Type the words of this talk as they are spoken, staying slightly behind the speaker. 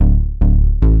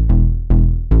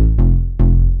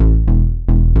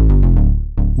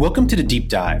Welcome to The Deep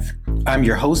Dive. I'm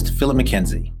your host, Philip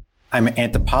McKenzie. I'm an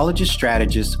anthropologist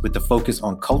strategist with a focus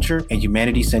on culture and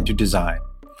humanity-centered design.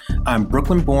 I'm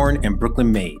Brooklyn-born and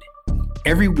Brooklyn-made.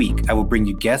 Every week, I will bring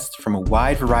you guests from a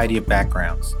wide variety of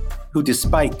backgrounds who,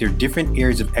 despite their different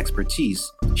areas of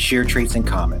expertise, share traits in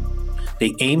common.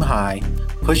 They aim high,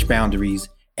 push boundaries,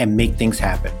 and make things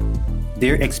happen.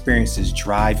 Their experiences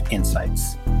drive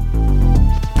insights.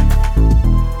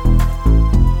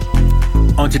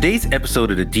 On today's episode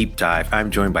of The Deep Dive,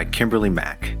 I'm joined by Kimberly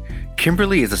Mack.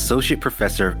 Kimberly is Associate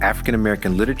Professor of African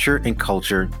American Literature and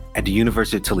Culture at the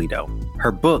University of Toledo.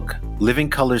 Her book,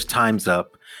 Living Colors Time's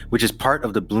Up, which is part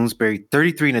of the Bloomsbury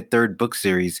 33 1/3 book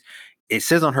series, it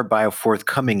says on her bio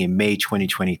forthcoming in May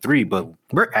 2023, but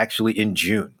we're actually in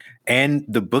June. And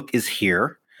the book is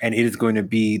here. And it is going to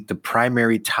be the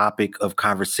primary topic of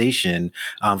conversation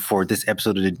for this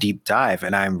episode of The Deep Dive.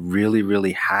 And I'm really,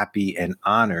 really happy and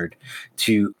honored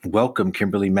to welcome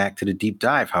Kimberly Mack to The Deep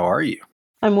Dive. How are you?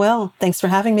 I'm well. Thanks for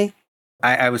having me.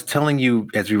 I was telling you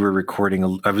as we were recording,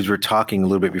 we were talking a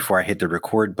little bit before I hit the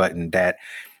record button, that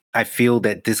I feel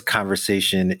that this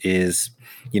conversation is,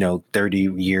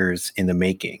 30 years in the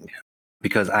making,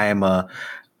 because I am a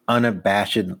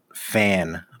unabashed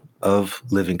fan of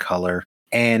Living Color.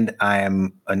 And I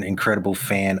am an incredible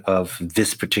fan of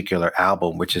this particular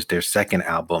album, which is their second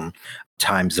album,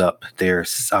 Time's Up, their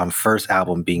first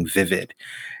album being Vivid.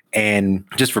 And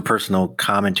just for personal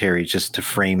commentary, just to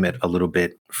frame it a little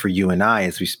bit for you and I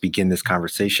as we begin this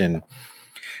conversation,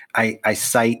 I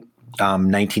cite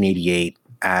 1988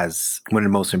 as one of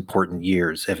the most important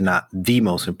years, if not the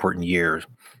most important year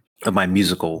of my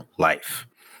musical life.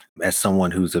 As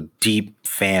someone who's a deep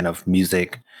fan of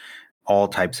music, all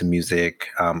types of music.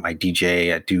 I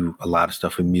DJ, I do a lot of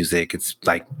stuff with music. It's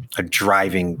like a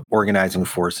driving, organizing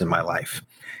force in my life.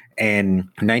 And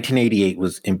 1988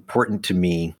 was important to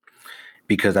me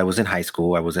because I was in high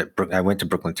school. I went to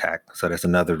Brooklyn Tech. So that's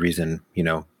another reason,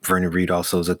 Vernon Reid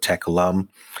also is a Tech alum.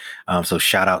 So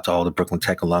shout out to all the Brooklyn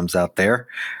Tech alums out there.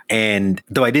 And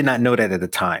though I did not know that at the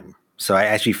time, so I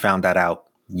actually found that out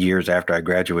years after I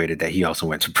graduated, that he also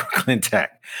went to Brooklyn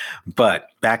Tech. But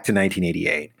back to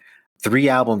 1988. 3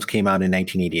 albums came out in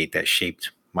 1988 that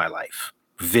shaped my life.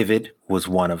 Vivid was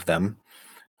one of them.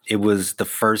 It was the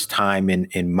first time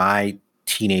in my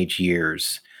teenage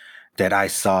years that I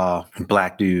saw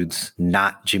Black dudes,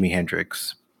 not Jimi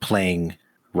Hendrix, playing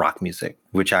rock music,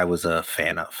 which I was a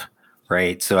fan of,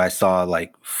 right? So I saw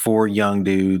like 4 young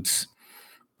dudes,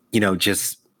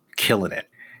 just killing it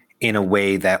in a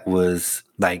way that was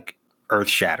like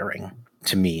earth-shattering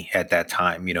to me at that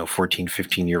time, 14,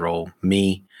 15-year-old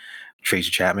me.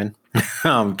 Tracy Chapman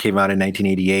came out in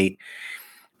 1988.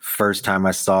 First time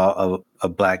I saw a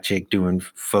Black chick doing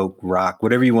folk rock,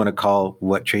 whatever you want to call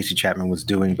what Tracy Chapman was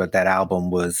doing. But that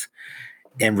album was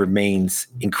and remains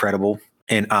incredible.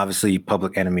 And obviously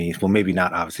Public Enemies, well, maybe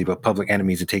not obviously, but Public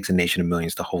Enemies, It Takes a Nation of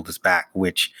Millions to Hold Us Back,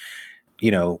 which,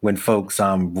 when folks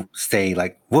say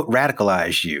like, what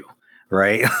radicalized you?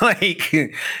 Right?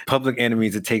 Like Public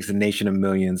Enemies, It Takes a Nation of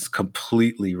Millions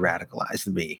completely radicalized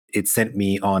me. It sent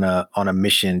me on a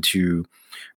mission to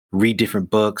read different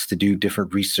books, to do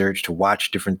different research, to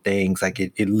watch different things. Like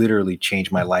it literally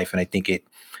changed my life. And I think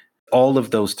all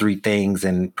of those 3 things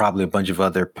and probably a bunch of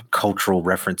other cultural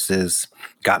references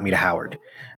got me to Howard,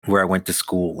 where I went to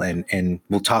school. And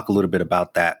we'll talk a little bit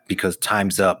about that because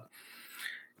Time's Up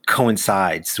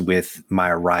coincides with my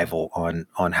arrival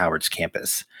on Howard's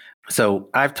campus. So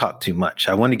I've talked too much.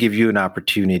 I want to give you an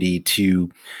opportunity to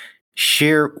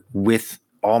share with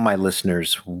all my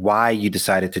listeners why you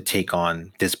decided to take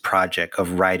on this project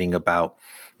of writing about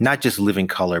not just Living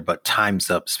Color, but Time's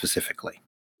Up specifically.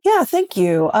 Yeah, thank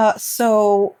you.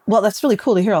 Well, that's really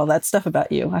cool to hear all that stuff about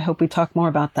you. I hope we talk more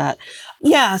about that.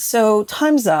 Yeah, so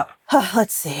Time's Up.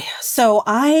 Let's see. So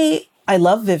I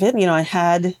love Vivid. I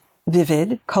had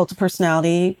Vivid, Cult of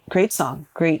Personality, great song,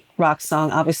 great rock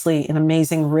song, obviously an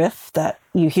amazing riff that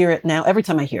you hear it now. Every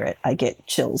time I hear it, I get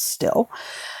chills still.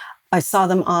 I saw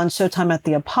them on Showtime at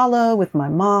the Apollo with my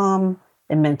mom.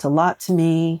 It meant a lot to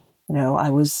me. I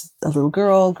was a little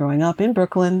girl growing up in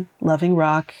Brooklyn, loving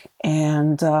rock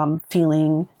and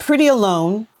feeling pretty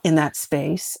alone in that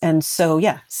space. And so,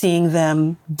 yeah, seeing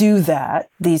them do that,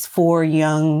 these 4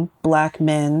 young Black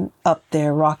men up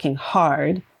there rocking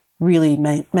hard, really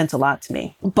meant a lot to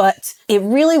me. But it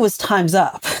really was Time's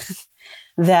Up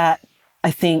that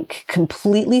I think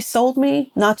completely sold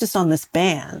me, not just on this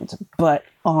band, but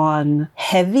on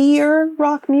heavier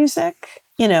rock music.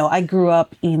 I grew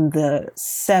up in the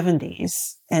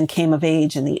 70s and came of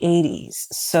age in the 80s.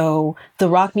 So the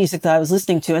rock music that I was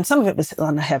listening to, and some of it was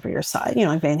on the heavier side,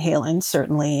 like Van Halen,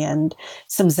 certainly, and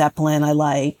some Zeppelin I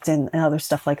liked and other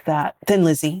stuff like that. Thin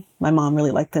Lizzy. My mom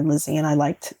really liked Thin Lizzy, and I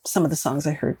liked some of the songs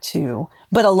I heard too.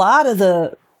 But a lot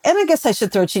of and I guess I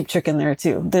should throw Cheap Trick in there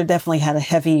too. They definitely had a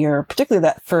heavier, particularly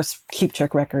that first Cheap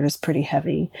Trick record is pretty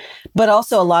heavy. But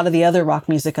also a lot of the other rock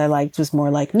music I liked was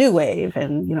more like new wave.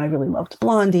 And, I really loved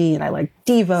Blondie and I liked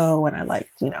Devo and I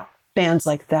liked, bands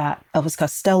like that, Elvis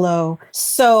Costello.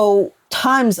 So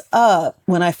Time's Up,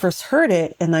 when I first heard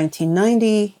it in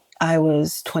 1990, I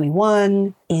was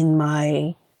 21 in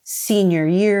my senior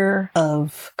year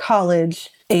of college.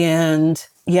 And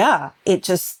yeah, it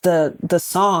just, the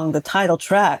song, the title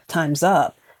track, Time's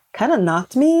Up, kind of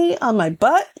knocked me on my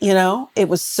butt. It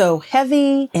was so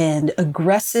heavy and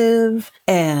aggressive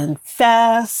and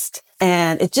fast,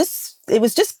 and it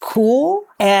was just cool.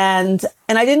 And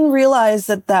I didn't realize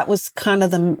that was kind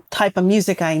of the type of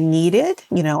music I needed.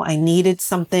 I needed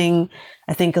something,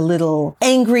 I think, a little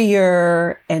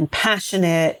angrier and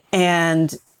passionate.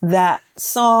 And that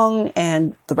song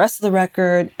and the rest of the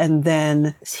record, and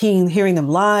then hearing them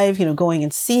live, going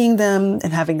and seeing them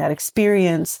and having that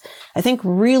experience, I think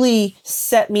really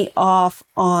set me off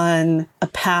on a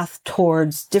path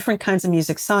towards different kinds of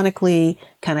music sonically,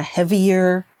 kind of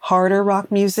heavier, harder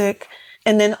rock music.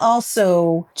 And then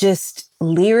also just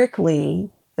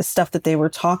lyrically, the stuff that they were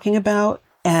talking about.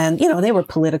 And, they were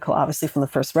political, obviously, from the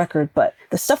first record, but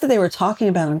the stuff that they were talking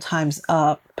about on Time's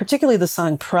Up, particularly the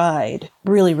song Pride,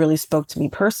 really, really spoke to me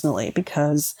personally,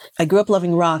 because I grew up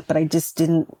loving rock, but I just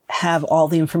didn't have all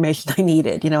the information I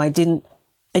needed. I didn't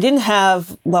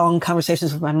have long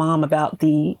conversations with my mom about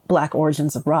the Black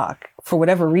origins of rock. For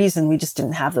whatever reason, we just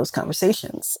didn't have those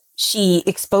conversations. She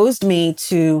exposed me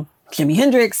to Jimi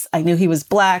Hendrix. I knew he was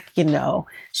Black.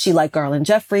 She liked Garland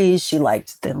Jeffries. She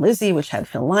liked Thin Lizzy, which had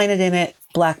Phil Lynott in it.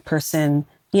 Black person,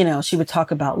 she would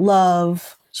talk about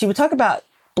love. She would talk about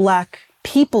Black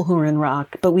people who were in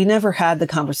rock, but we never had the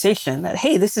conversation that,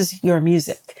 hey, this is your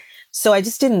music. So I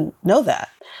just didn't know that.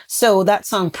 So that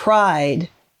song Pride,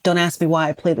 don't ask me why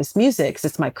I play this music, 'cause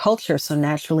it's my culture, so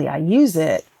naturally I use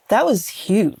it. That was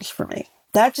huge for me.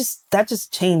 That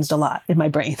just changed a lot in my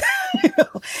brain.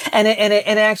 And it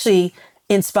actually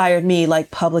inspired me, like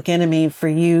Public Enemy for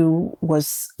you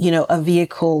was, a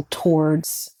vehicle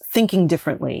towards thinking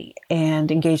differently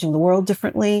and engaging the world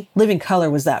differently. Living Color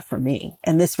was that for me.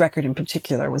 And this record in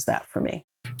particular was that for me.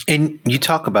 And you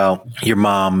talk about your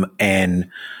mom and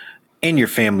your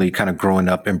family kind of growing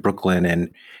up in Brooklyn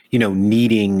and,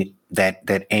 needing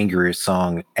that angrier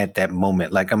song at that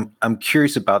moment. Like, I'm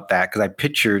curious about that, because I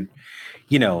pictured,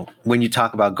 when you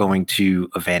talk about going to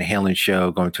a Van Halen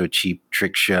show, going to a Cheap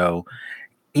Trick show,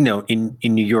 in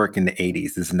New York in the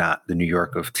 80s is not the New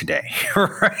York of today,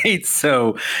 right?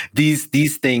 So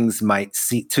these things might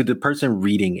seem, to the person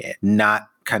reading it, not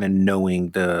kind of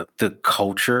knowing the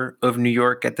culture of New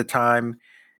York at the time,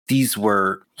 these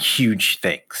were huge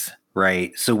things,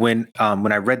 right? So when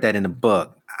I read that in the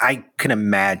book, I can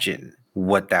imagine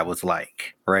what that was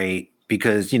like, right?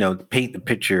 Because, paint the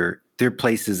picture. There are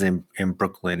places in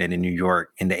Brooklyn and in New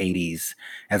York in the 80s,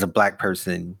 as a Black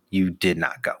person, you did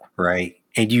not go, right?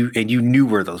 And you knew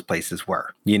where those places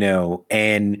were,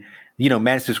 and,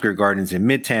 Madison Square Gardens in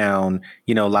Midtown,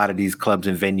 a lot of these clubs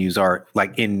and venues are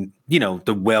like in,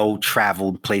 the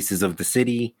well-traveled places of the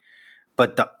city,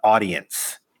 but the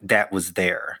audience that was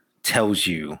there tells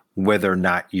you whether or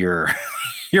not you're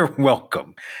you're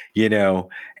welcome,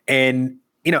 and,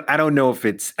 I don't know if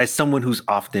it's, as someone who's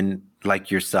often, like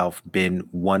yourself, been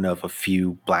one of a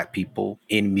few Black people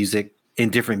in music, in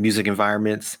different music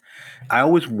environments, I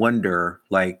always wonder,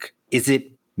 like, is it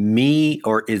me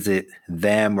or is it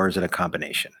them or is it a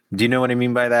combination? Do you know what I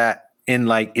mean by that? And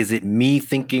like, is it me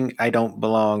thinking I don't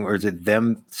belong or is it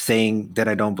them saying that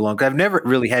I don't belong? 'Cause I've never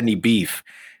really had any beef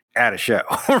at a show,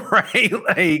 right?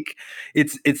 Like,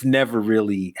 it's never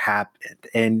really happened.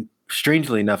 And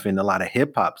strangely enough, in a lot of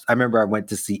hip hops, I remember I went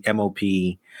to see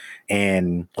MOP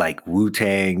and like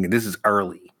Wu-Tang. This is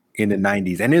early in the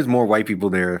 90s. And there's more white people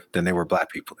there than there were Black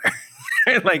people there.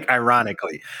 Like,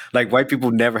 ironically, like white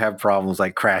people never have problems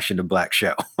like crashing the Black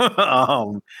show.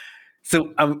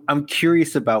 So I'm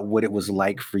curious about what it was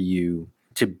like for you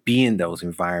to be in those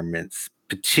environments,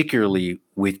 particularly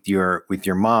with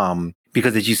your mom,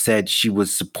 because as you said, she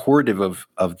was supportive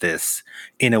of this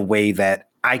in a way that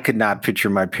I could not picture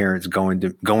my parents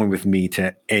going with me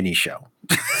to any show.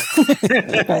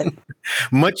 Right.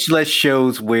 Much less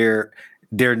shows where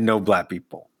there are no Black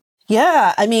people.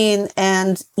 Yeah, I mean,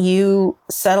 and you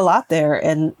said a lot there,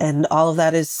 and all of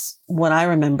that is what I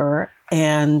remember.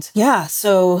 And yeah,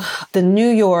 so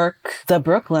the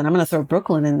Brooklyn, I'm going to throw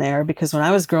Brooklyn in there because when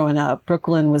I was growing up,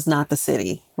 Brooklyn was not the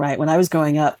city, right? When I was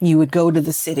growing up, you would go to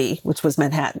the city, which was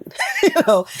Manhattan, you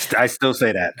know, I still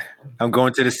say that. I'm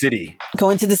going to the city.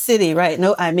 going to the city, right?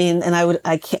 No, I mean, and I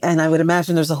would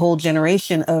imagine there's a whole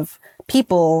generation of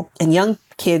people and young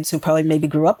kids who probably maybe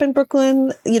grew up in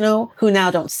Brooklyn, you know, who now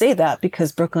don't say that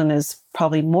because Brooklyn is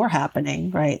probably more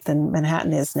happening, right, than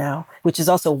Manhattan is now, which is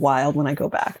also wild when I go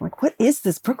back. I'm like, what is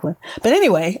this Brooklyn? But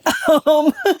anyway,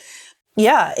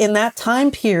 yeah, in that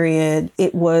time period,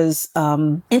 it was,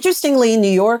 interestingly, New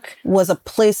York was a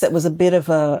place that was a bit of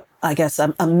I guess,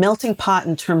 a melting pot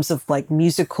in terms of like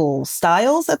musical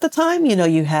styles at the time. You know,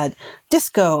 you had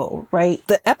disco, right?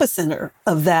 The epicenter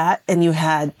of that. And you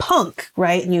had punk,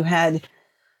 right? And you had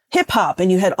hip hop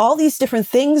and you had all these different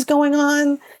things going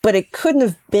on, but it couldn't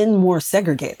have been more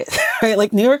segregated, right?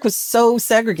 Like New York was so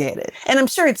segregated. And I'm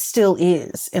sure it still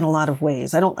is in a lot of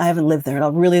ways. I haven't lived there in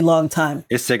a really long time.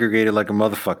 It's segregated like a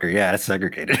motherfucker. Yeah, it's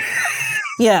segregated.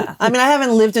 Yeah. I mean, I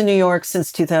haven't lived in New York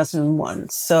since 2001.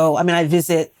 So, I mean, I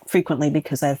visit frequently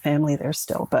because I have family there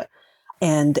still,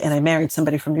 and I married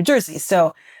somebody from New Jersey.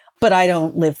 So, but I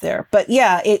don't live there. But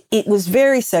yeah, it was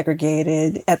very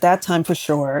segregated at that time for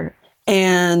sure.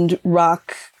 And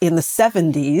rock in the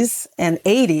 70s and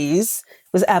 80s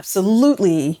was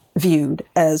absolutely viewed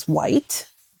as white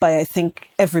by, I think,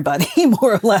 everybody,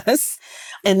 more or less.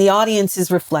 And the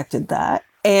audiences reflected that.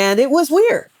 And it was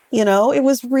weird. You know, it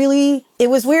was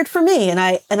weird for me. And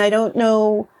I don't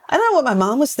know what my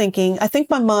mom was thinking. I think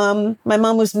my mom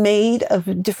was made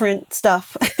of different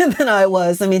stuff than I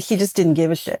was. I mean, she just didn't give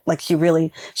a shit. Like she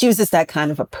was just that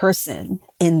kind of a person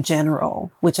in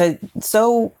general, which I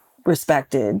so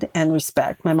respected and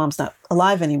respect. My mom's not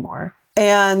alive anymore.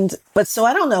 But so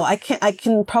I don't know. I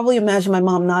can probably imagine my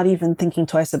mom not even thinking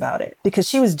twice about it because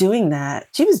she was doing that,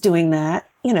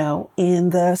 you know, in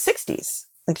the 60s.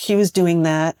 Like she was doing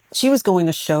that. She was going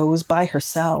to shows by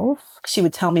herself. She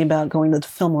would tell me about going to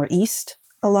Fillmore East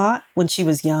a lot when she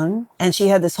was young. And she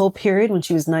had this whole period when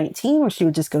she was 19 where she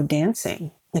would just go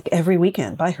dancing like every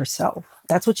weekend by herself.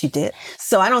 That's what she did.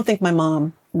 So I don't think my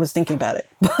mom was thinking about it,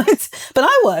 but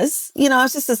I was, you know, I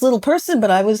was just this little person, but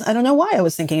I don't know why I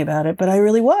was thinking about it, but I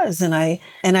really was. And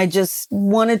I just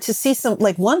wanted to see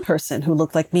like one person who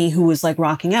looked like me, who was like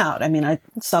rocking out. I mean, I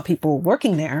saw people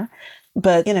working there,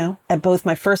 but you know, at both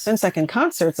my first and second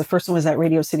concerts, the first one was at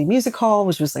Radio City Music Hall,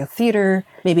 which was like a theater,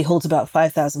 maybe holds about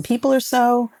 5,000 people or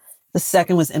so. The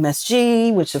second was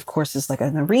MSG, which of course is like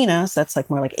an arena. So that's like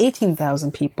more like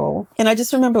 18,000 people. And I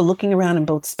just remember looking around in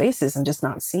both spaces and just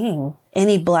not seeing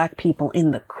any Black people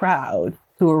in the crowd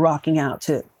who were rocking out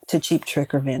to Cheap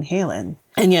Trick or Van Halen.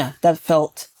 And yeah, that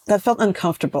felt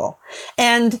uncomfortable.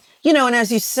 And, you know, and as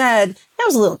you said, I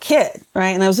was a little kid,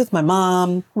 right? And I was with my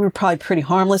mom. We were probably pretty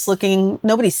harmless looking.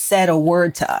 Nobody said a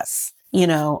word to us, you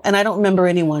know, and I don't remember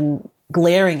anyone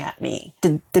glaring at me.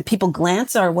 Did people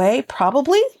glance our way?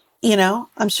 Probably. You know,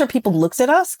 I'm sure people looked at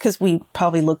us because we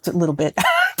probably looked a little bit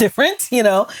different, you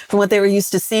know, from what they were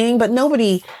used to seeing, but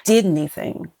nobody did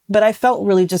anything. But I felt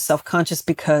really just self-conscious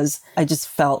because I just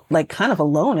felt like kind of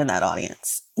alone in that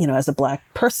audience, you know, as a Black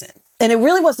person. And it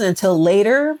really wasn't until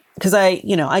later, because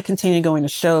I continued going to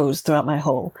shows throughout my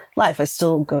whole life. I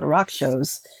still go to rock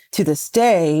shows to this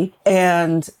day.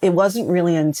 And it wasn't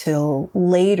really until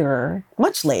later,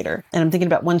 much later, and I'm thinking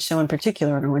about one show in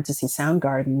particular, and I went to see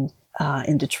Soundgarden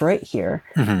in Detroit here.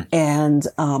 Mm-hmm. And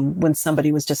when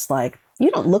somebody was just like,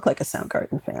 "You don't look like a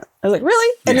Soundgarden fan." I was like,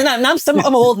 "Really?" And then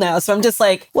I'm old now. So I'm just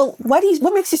like, well, what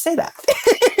makes you say that?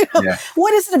 You know, yeah.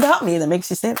 What is it about me that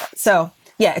makes you say that? So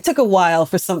yeah, it took a while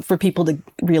for people to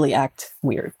really act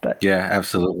weird, but yeah,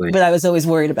 absolutely. But I was always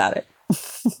worried about it.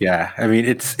 Yeah. I mean,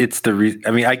 it's the reason.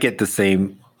 I mean, I get the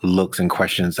same looks and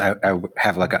questions. I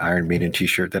have like an Iron Maiden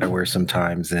t-shirt that I wear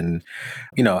sometimes, and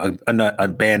you know, a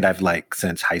band I've liked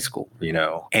since high school, you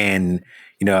know, and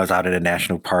you know, I was out at a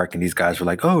national park and these guys were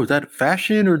like, "Oh, is that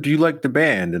fashion or do you like the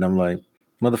band?" And I'm like,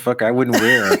 "Motherfucker, I wouldn't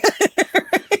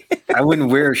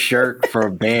wear a shirt for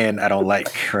a band I don't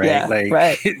like." Right. Yeah, like,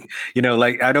 right. You know,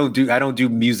 like I don't do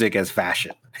music as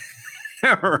fashion.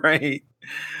 Right.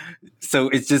 So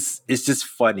it's just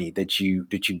funny that you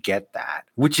get that,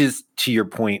 which is, to your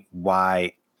point,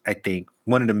 why I think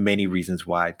one of the many reasons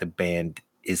why the band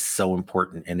is so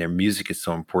important and their music is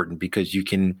so important, because you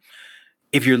can,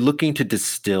 if you're looking to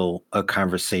distill a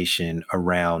conversation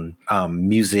around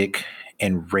music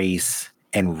and race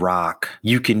and rock,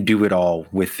 you can do it all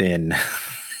within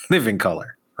Living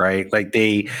Color, right? Like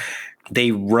they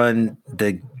run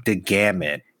the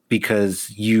gamut. Because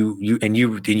you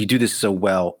do this so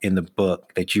well in the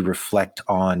book that you reflect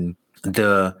on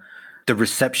the the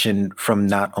reception from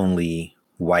not only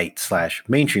white slash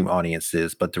mainstream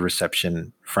audiences, but the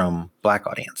reception from Black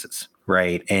audiences,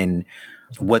 right? And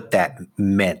what that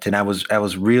meant. And I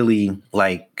was really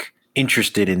like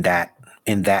interested in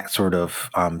that sort of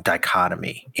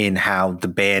dichotomy in how the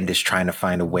band is trying to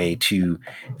find a way to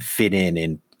fit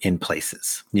in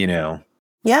places, you know.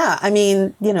 Yeah, I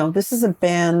mean, this is a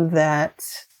band that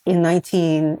in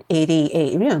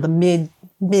 1988, the mid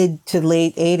to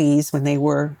late 80s when they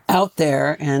were out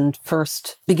there and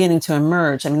first beginning to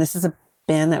emerge. I mean, this is a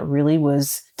band that really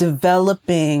was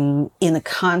developing in a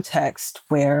context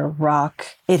where rock,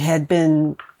 it had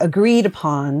been agreed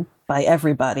upon by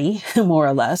everybody, more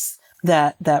or less,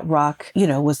 that rock,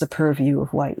 was the purview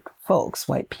of white folks,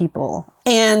 white people.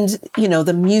 And,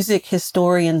 the music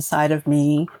historian side of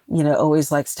me,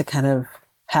 always likes to kind of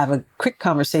have a quick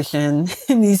conversation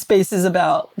in these spaces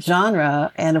about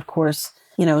genre. And of course,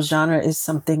 genre is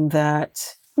something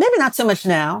that maybe not so much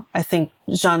now. I think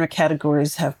genre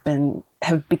categories have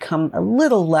become a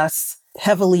little less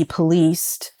heavily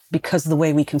policed because of the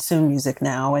way we consume music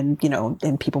now. And,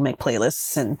 and people make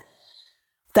playlists and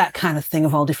that kind of thing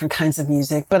of all different kinds of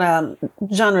music. But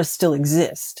genres still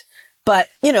exist. But,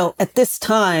 at this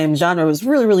time, genre was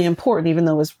really, really important, even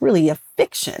though it was really a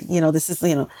fiction. This is,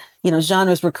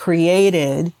 genres were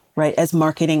created, right, as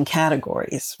marketing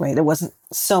categories, right? It wasn't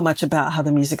so much about how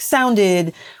the music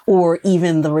sounded or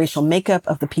even the racial makeup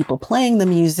of the people playing the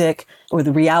music, or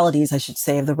the realities, I should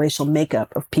say, of the racial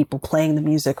makeup of people playing the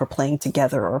music or playing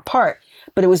together or apart.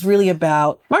 But it was really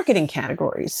about marketing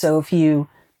categories. So if you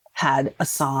had a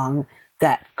song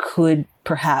that could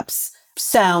perhaps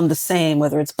sound the same,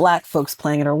 whether it's Black folks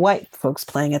playing it or white folks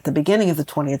playing it at the beginning of the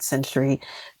 20th century,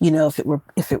 if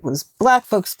it was Black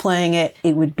folks playing it,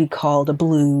 it would be called a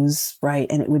blues, right?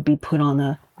 And it would be put on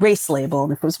a race label.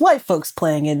 And if it was white folks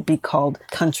playing it, it'd be called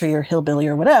country or hillbilly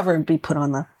or whatever, and be put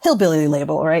on the hillbilly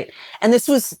label, right? And this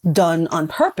was done on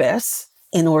purpose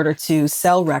in order to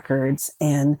sell records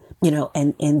and,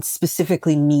 and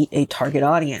specifically meet a target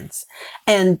audience.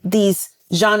 And these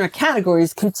genre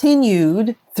categories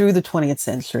continued through the 20th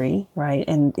century, right?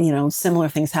 And, similar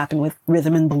things happened with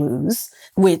rhythm and blues,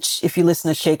 which if you listen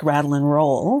to Shake, Rattle, and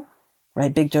Roll,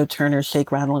 right? Big Joe Turner's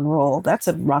Shake, Rattle, and Roll, that's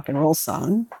a rock and roll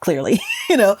song, clearly,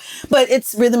 but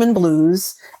it's rhythm and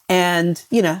blues. And,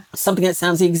 something that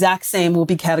sounds the exact same will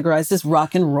be categorized as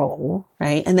rock and roll,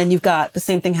 right? And then you've got the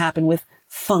same thing happen with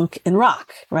funk and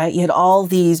rock, right? You had all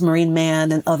these, Marine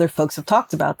Man and other folks have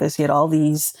talked about this. You had all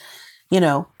these,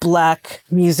 Black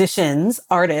musicians,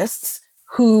 artists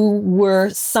who were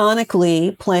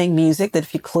sonically playing music that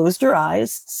if you closed your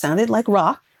eyes sounded like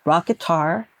rock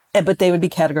guitar, but they would be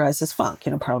categorized as funk.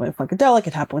 Parliament Funkadelic,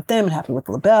 it happened with them, it happened with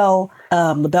LaBelle.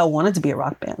 LaBelle wanted to be a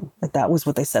rock band. Like that was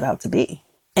what they set out to be.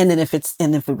 And then if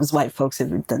it was white folks, it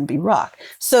would then be rock.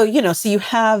 So, so you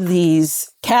have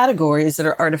these categories that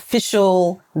are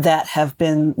artificial, that have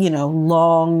been,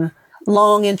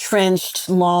 long entrenched,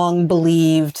 long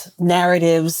believed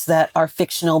narratives that are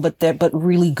fictional, but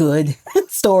really good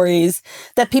stories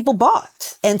that people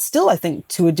bought and still, I think,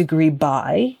 to a degree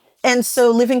buy. And so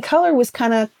Living Color was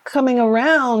kind of coming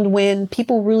around when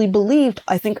people really believed,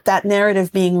 I think, that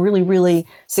narrative being really, really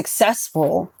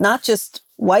successful, not just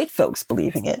white folks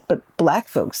believing it, but Black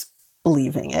folks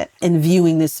believing it and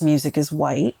viewing this music as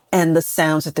white and the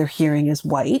sounds that they're hearing as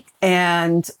white.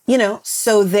 And,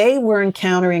 so they were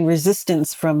encountering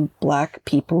resistance from Black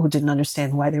people who didn't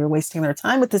understand why they were wasting their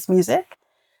time with this music.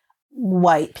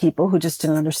 White people who just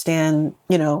didn't understand,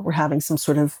 were having some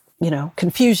sort of,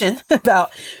 confusion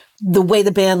about the way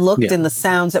the band looked and the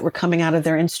sounds that were coming out of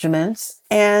their instruments.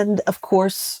 And of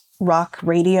course, rock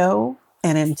radio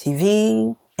and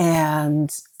MTV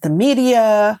and the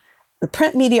media, the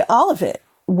print media, all of it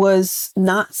was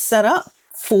not set up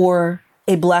for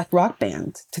a Black rock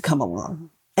band to come along.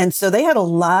 And so they had a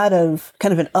lot of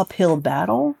kind of an uphill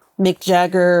battle. Mick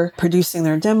Jagger producing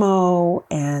their demo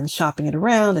and shopping it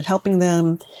around and helping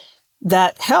them.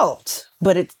 That helped.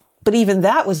 But even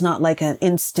that was not like an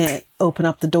instant open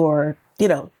up the door,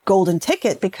 golden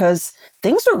ticket, because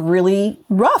things were really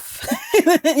rough.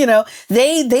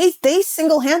 They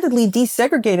single-handedly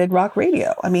desegregated rock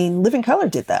radio. I mean, Living Color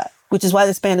did that, which is why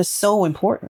this band is so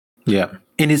important. Yeah.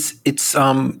 And it's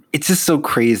just so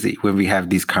crazy when we have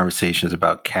these conversations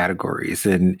about categories,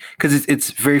 and because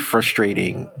it's very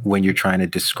frustrating when you're trying to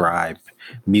describe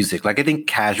music. Like I think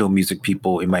casual music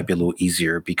people, it might be a little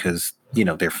easier because,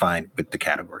 they're fine with the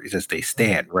categories as they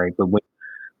stand, right? But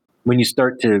when you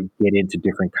start to get into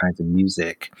different kinds of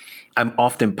music, I'm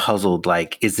often puzzled,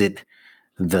 like, is it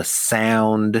the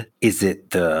sound? Is it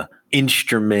the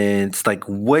instruments? Like,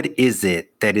 what is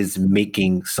it that is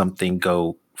making something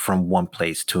go from one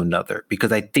place to another.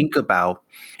 Because I think about,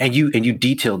 and you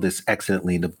detail this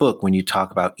excellently in the book when you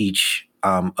talk about each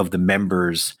of the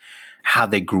members, how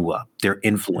they grew up, their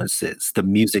influences, the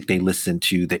music they listened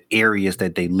to, the areas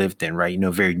that they lived in, right?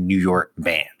 Very New York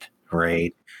band,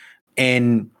 right?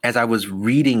 And as I was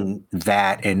reading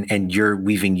that and you're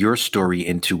weaving your story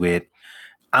into it,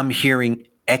 I'm hearing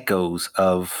echoes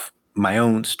of my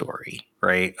own story,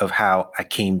 right? Of how I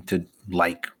came to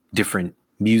like different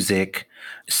music.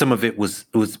 Some of it was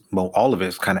well, all of it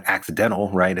was kind of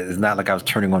accidental, right? It's not like I was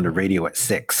turning on the radio at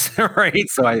 6, right?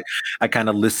 So I kind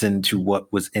of listened to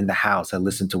what was in the house. I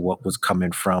listened to what was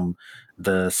coming from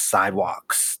the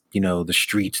sidewalks, the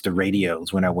streets, the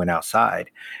radios when I went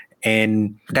outside.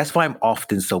 And that's why I'm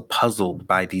often so puzzled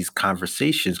by these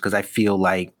conversations, because I feel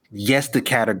like, yes, the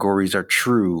categories are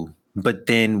true. But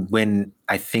then when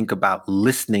I think about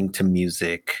listening to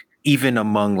music, even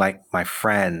among like my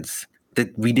friends,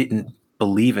 that we didn't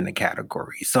believe in the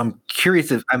category. So I'm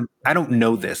curious if I don't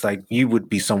know this. Like you would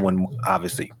be someone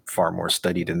obviously far more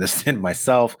studied in this than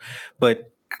myself,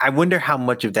 but I wonder how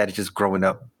much of that is just growing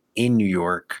up in New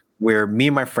York, where me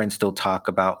and my friends still talk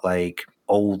about like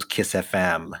old Kiss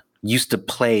FM used to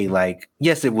play, like,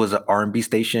 yes, it was an R&B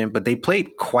station, but they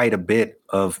played quite a bit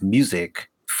of music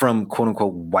from quote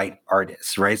unquote white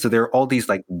artists, right? So there are all these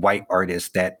like white artists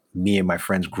that me and my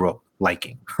friends grew up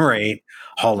liking, right?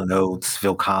 Hall and Oates,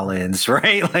 Phil Collins,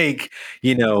 right? Like,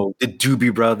 the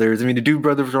Doobie Brothers. I mean, the Doobie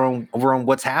Brothers were on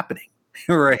What's Happening,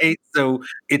 right? So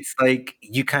it's like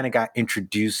you kind of got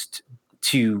introduced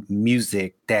to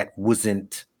music that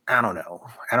wasn't, I don't know.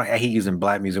 I hate using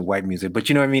black music, white music, but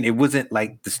you know what I mean? It wasn't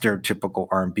like the stereotypical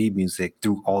R&B music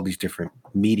through all these different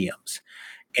mediums.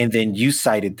 And then you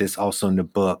cited this also in the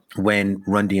book when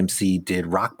Run DMC did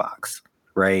Rockbox,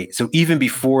 right? So even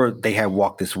before they had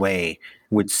Walk This Way,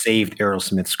 which saved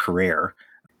Aerosmith's career,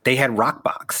 they had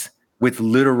Rockbox with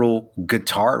literal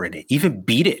guitar in it. Even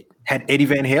Beat It had Eddie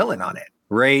Van Halen on it,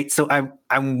 right? So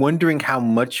I'm wondering how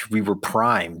much we were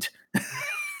primed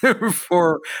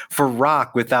for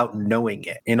rock without knowing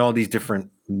it in all these different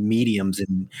mediums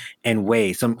and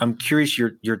ways. So I'm curious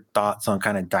your thoughts on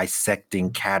kind of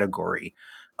dissecting category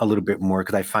a little bit more,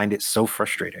 because I find it so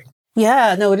frustrating.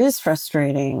 Yeah, no, it is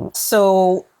frustrating.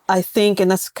 So I think, and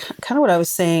that's kind of what I was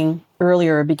saying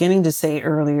earlier, beginning to say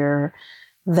earlier,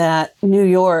 that New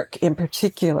York in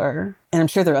particular, and I'm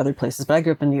sure there are other places, but I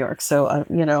grew up in New York, so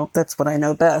that's what I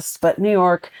know best. But New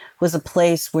York was a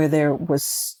place where there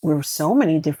were so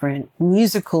many different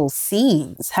musical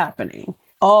scenes happening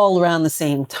all around the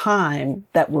same time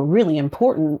that were really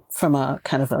important from a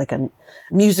kind of like a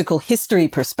musical history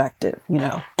perspective,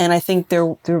 And I think there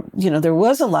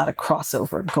was a lot of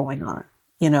crossover going on.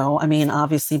 I mean,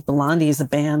 obviously Blondie is a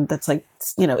band that's like,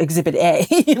 Exhibit A,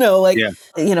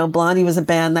 Blondie was a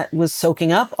band that was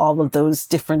soaking up all of those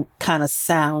different kind of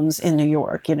sounds in New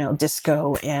York,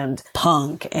 disco and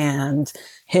punk and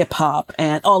hip hop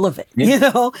and all of it,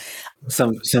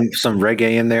 Some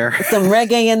reggae in there. Some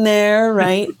reggae in there,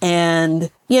 right?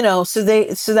 And, so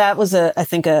that was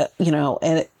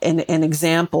an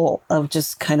example of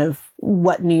just kind of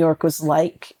what New York was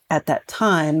like at that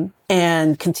time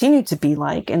and continued to be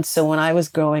like. And so when I was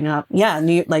growing up,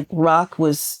 New York, like rock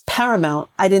was paramount.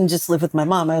 I didn't just live with my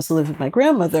mom. I also lived with my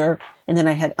grandmother. And then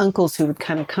I had uncles who would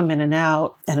kind of come in and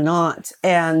out, and an aunt.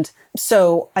 And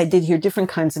so I did hear different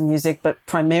kinds of music, but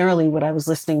primarily what I was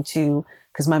listening to,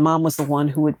 because my mom was the one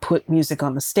who would put music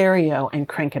on the stereo and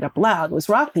crank it up loud, was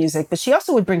rock music, but she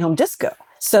also would bring home disco.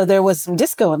 So there was some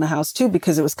disco in the house too,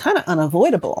 because it was kind of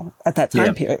unavoidable at that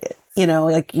time period.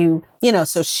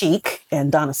 So Chic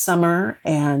and Donna Summer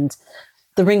and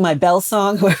the Ring My Bell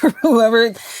song,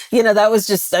 whoever, that was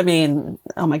just, I mean,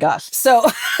 oh my gosh. So,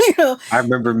 I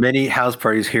remember many house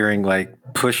parties hearing like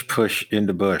Push, Push in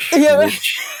the Bush. Yeah,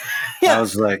 which I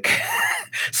was like,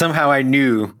 somehow I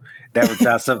knew that was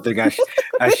not something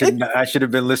I should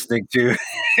have been listening to.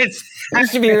 I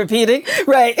should be repeating.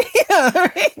 Right. Yeah.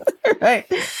 Right.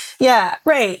 Yeah.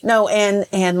 Right. No.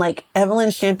 And like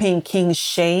Evelyn Champagne King's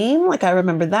Shame. Like I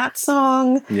remember that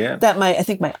song. Yeah. That I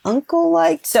think my uncle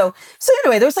liked. So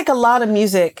anyway, there was like a lot of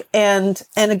music. And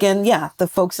again, the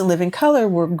folks in Living Color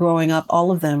were growing up,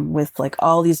 all of them, with like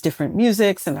all these different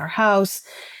musics in their house.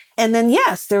 And then,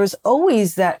 yes, there was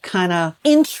always that kind of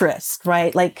interest,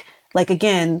 right? Like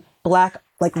again, Black,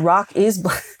 like rock is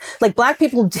like Black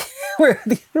people were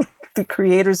the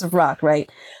creators of rock, right?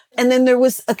 And then there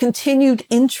was a continued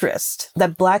interest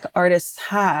that Black artists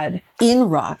had in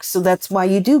rock. So that's why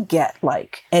you do get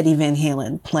like Eddie Van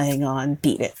Halen playing on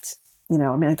Beat It.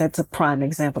 I mean, that's a prime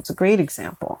example. It's a great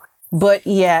example. But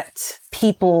yet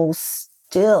people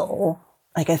still,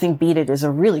 like I think Beat It is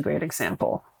a really great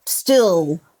example.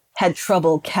 still had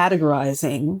trouble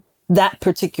categorizing that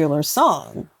particular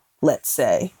song, let's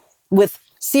say, with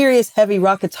serious heavy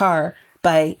rock guitar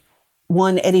by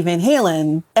one Eddie Van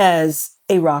Halen as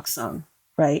a rock song,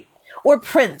 right? Or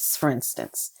Prince, for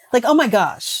instance. Like, oh my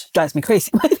gosh, drives me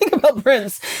crazy when I think about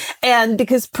Prince. And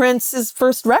because Prince's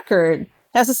first record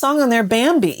has a song on there,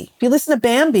 Bambi. If you listen to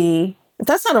Bambi, if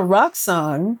that's not a rock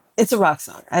song, it's a rock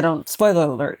song. Spoiler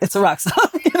alert, it's a rock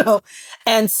song,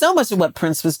 And so much of what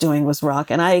Prince was doing was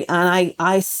rock. And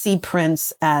I see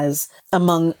Prince as,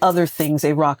 among other things,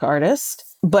 a rock artist.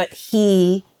 But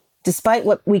he, despite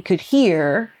what we could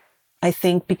hear, I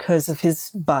think because of his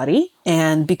body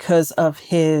and because of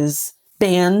his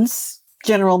band's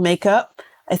general makeup,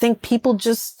 I think people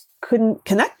just couldn't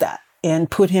connect that and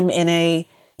put him in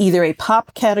either a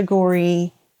pop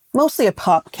category, mostly a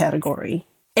pop category.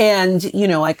 And,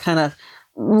 I kind of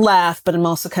laugh, but I'm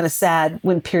also kind of sad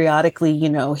when periodically,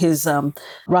 his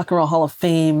Rock and Roll Hall of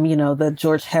Fame, the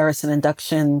George Harrison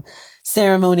induction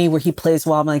ceremony where he plays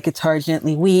While My Guitar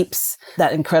Gently Weeps,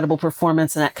 that incredible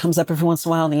performance. And that comes up every once in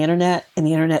a while on the internet, and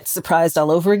the internet's surprised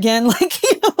all over again. Like,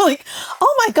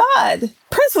 oh my God,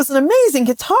 Prince was an amazing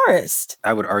guitarist.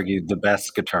 I would argue the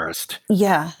best guitarist.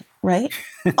 Yeah. Right.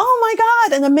 Oh my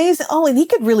God. An amazing. Oh, and he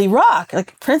could really rock.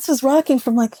 Like Prince was rocking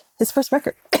from like his first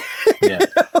record. Yeah.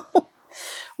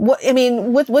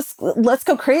 Let's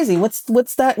go crazy. What's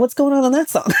going on that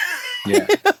song? Yeah.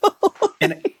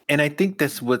 And I think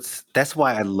that's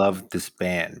why I love this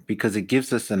band, because it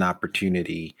gives us an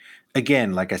opportunity,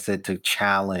 again, like I said, to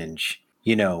challenge,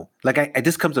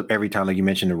 this comes up every time, like you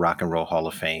mentioned the Rock and Roll Hall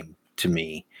of Fame to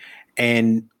me.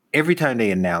 And every time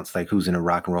they announce like who's in the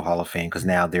Rock and Roll Hall of Fame, because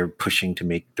now they're pushing to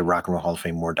make the Rock and Roll Hall of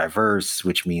Fame more diverse,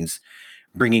 which means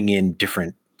bringing in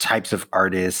different types of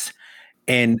artists.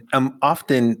 And I'm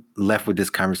often left with this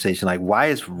conversation, like, why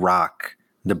is rock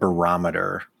the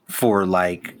barometer for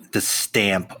like the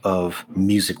stamp of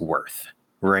music worth,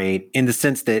 right? In the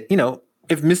sense that,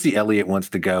 if Missy Elliott wants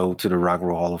to go to the Rock and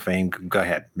Roll Hall of Fame, go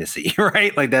ahead, Missy,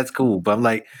 right? Like, that's cool. But I'm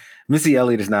like, Missy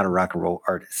Elliott is not a rock and roll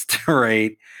artist,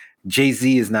 right?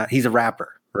 Jay-Z is not, he's a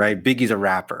rapper, right? Biggie's a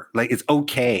rapper. Like, it's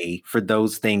okay for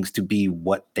those things to be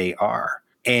what they are.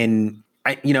 And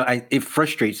it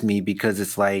frustrates me because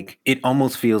it's like, it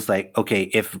almost feels like, okay,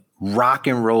 if rock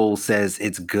and roll says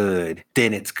it's good,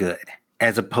 then it's good,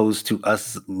 as opposed to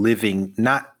us living,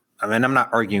 I'm not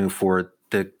arguing for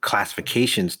the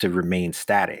classifications to remain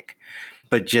static,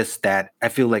 but just that I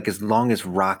feel like as long as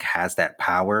rock has that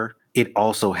power, it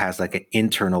also has like an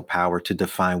internal power to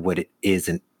define what it is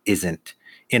and isn't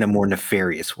in a more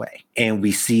nefarious way. And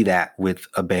we see that with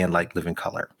a band like Living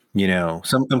Colour.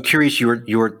 So I'm curious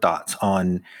your thoughts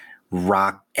on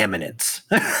rock eminence,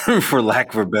 for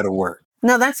lack of a better word.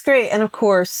 No, that's great. And of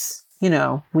course,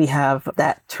 we have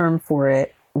that term for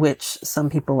it, which some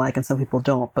people like and some people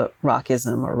don't, but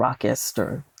rockism or rockist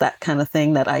or that kind of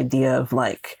thing, that idea of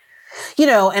like,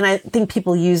 and I think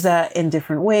people use that in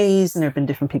different ways, and there have been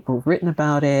different people who've written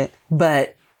about it.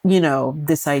 But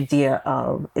this idea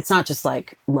of, it's not just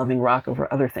like loving rock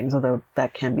over other things, although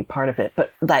that can be part of it,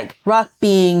 but like rock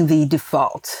being the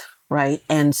default, right?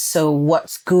 And so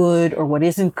what's good or what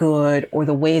isn't good, or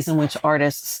the ways in which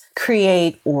artists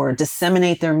create or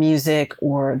disseminate their music,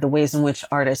 or the ways in which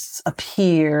artists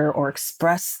appear or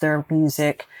express their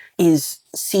music, is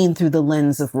seen through the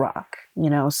lens of rock.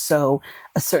 So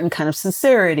a certain kind of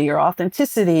sincerity or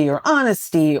authenticity or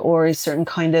honesty, or a certain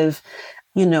kind of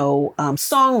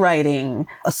songwriting,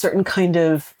 a certain kind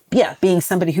of, being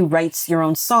somebody who writes your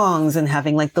own songs and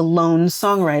having like the lone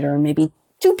songwriter, maybe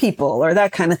two people or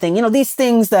that kind of thing. These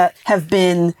things that have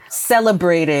been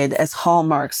celebrated as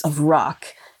hallmarks of rock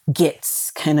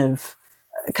gets kind of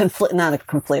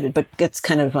conflated, but gets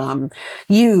kind of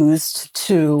used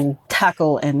to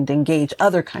tackle and engage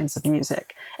other kinds of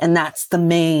music. And that's the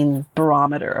main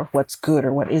barometer of what's good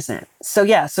or what isn't. So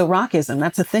rockism,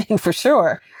 that's a thing for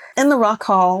sure. And the Rock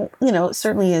Hall,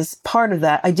 certainly is part of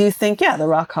that. I do think, the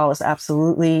Rock Hall is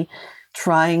absolutely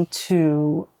trying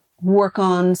to work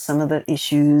on some of the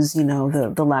issues,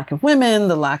 the lack of women,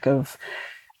 the lack of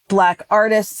Black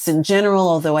artists in general,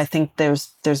 although I think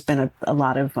there's been a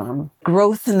lot of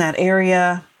growth in that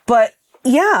area. But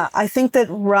I think that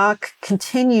rock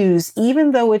continues,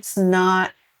 even though it's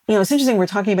not, it's interesting, we're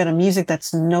talking about a music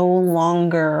that's no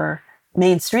longer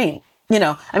mainstream.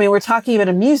 We're talking about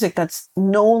a music that's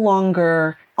no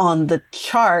longer on the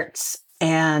charts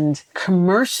and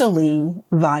commercially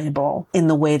viable in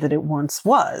the way that it once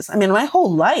was. My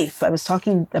whole life, I was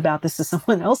talking about this to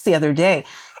someone else the other day.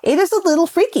 It is a little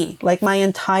freaky. Like my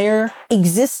entire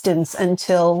existence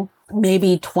until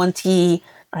maybe 12,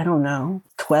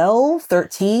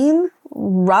 13,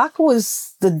 rock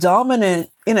was the dominant,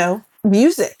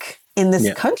 music in this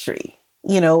Yeah. country.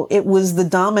 It was the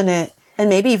dominant, and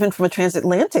maybe even from a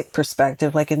transatlantic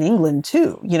perspective, like in England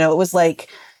too. It was like,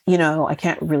 I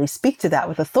can't really speak to that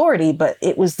with authority, but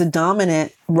it was the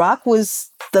dominant. Rock was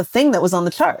the thing that was on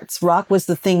the charts. Rock was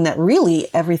the thing that really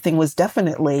everything was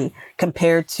definitely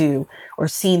compared to or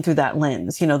seen through that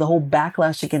lens. The whole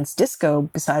backlash against disco,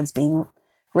 besides being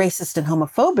racist and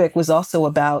homophobic, was also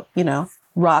about,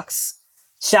 rock's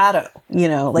shadow,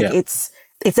 like Yeah. it's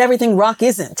everything rock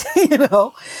isn't,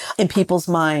 in people's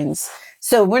minds.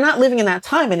 So we're not living in that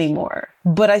time anymore.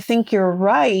 But I think you're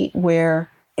right, where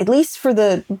at least for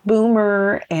the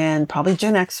boomer and probably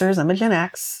Gen Xers, I'm a Gen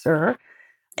Xer,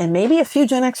 and maybe a few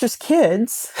Gen Xers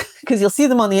kids, because you'll see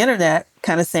them on the internet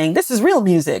kind of saying, this is real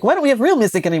music. Why don't we have real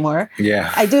music anymore?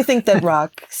 Yeah. I do think that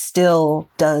rock still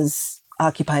does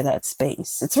occupy that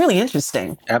space. It's really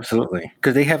interesting. Absolutely.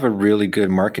 Because they have a really good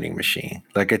marketing machine.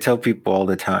 Like I tell people all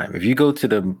the time, if you go to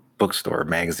the bookstore,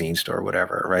 magazine store,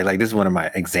 whatever, right? Like this is one of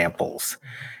my examples.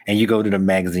 And you go to the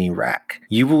magazine rack,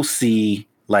 you will see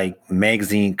like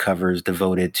magazine covers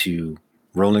devoted to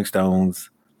Rolling Stones,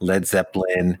 Led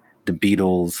Zeppelin, the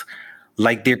Beatles,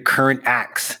 like their current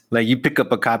acts. Like you pick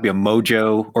up a copy of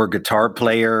Mojo or Guitar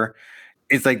Player,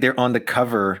 it's like they're on the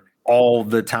cover all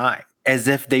the time as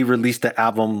if they released the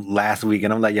album last week.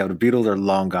 And I'm like, yo, the Beatles are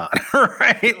long gone.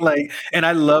 Right. Like, and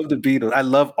I love the Beatles. I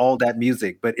love all that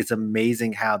music, but it's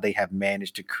amazing how they have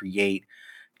managed to create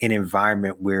an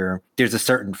environment where there's a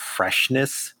certain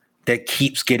freshness that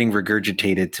keeps getting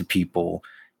regurgitated to people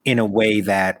in a way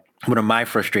that one of my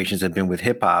frustrations have been with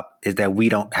hip hop is that we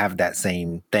don't have that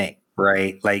same thing.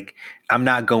 Right. Like I'm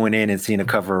not going in and seeing a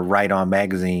cover of Right On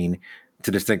magazine to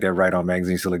the extent that Right On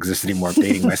magazine still exists anymore. I'm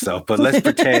dating myself, but let's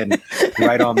pretend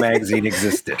Right On magazine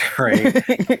existed,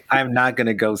 right? I'm not going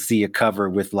to go see a cover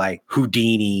with like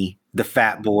Houdini, the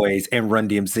Fat Boys, and Run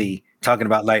DMC talking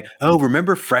about like, oh,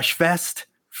 remember Fresh Fest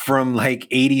from like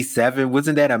 87?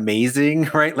 Wasn't that amazing?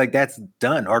 Right? Like that's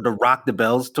done. Or the Rock the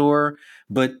Bells tour.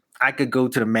 But I could go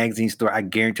to the magazine store. I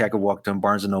guarantee I could walk to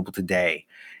Barnes and Noble today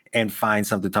and find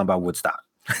something talking about Woodstock.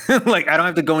 Like I don't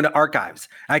have to go into archives.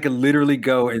 I can literally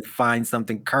go and find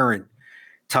something current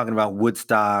talking about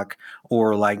Woodstock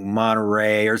or like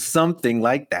Monterey or something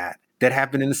like that that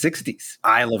happened in the 60s.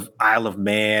 Isle of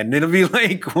Man. It'll be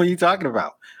like, what are you talking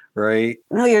about? Right?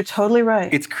 No, you're totally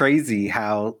right. It's crazy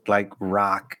how like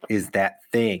rock is that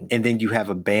thing. And then you have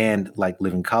a band like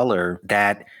Living Color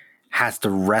that has to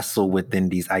wrestle within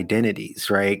these identities,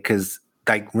 right? Because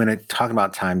like when I'm talking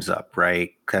about Time's Up,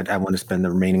 right? 'Cause I want to spend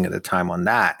the remaining of the time on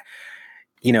that.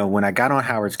 When I got on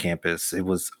Howard's campus, it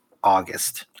was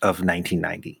August of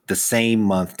 1990, the same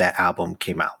month that album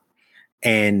came out.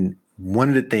 And one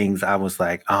of the things I was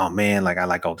like, oh man, like I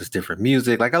like all this different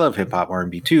music. Like I love hip hop,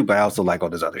 R&B too, but I also like all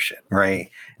this other shit, right?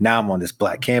 Now I'm on this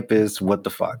black campus. What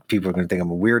the fuck? People are going to think I'm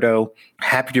a weirdo.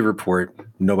 Happy to report,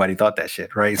 nobody thought that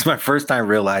shit, right? It's my first time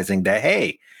realizing that,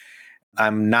 hey,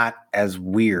 I'm not as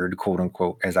weird, quote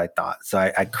unquote, as I thought. So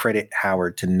I credit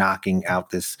Howard to knocking out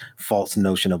this false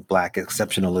notion of black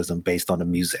exceptionalism based on the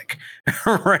music,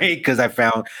 right? Because I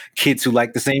found kids who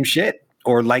like the same shit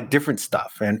or like different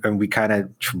stuff. And we kind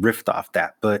of drift off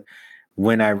that. But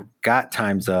when I got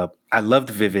Time's Up, I loved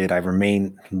Vivid. I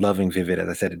remain loving Vivid, as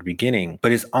I said at the beginning.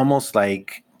 But it's almost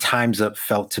like Time's Up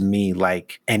felt to me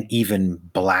like an even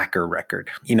blacker record,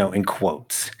 in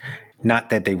quotes.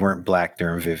 Not that they weren't black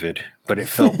during Vivid, but it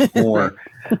felt more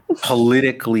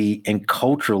politically and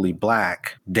culturally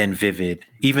black than Vivid,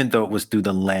 even though it was through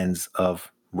the lens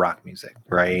of rock music,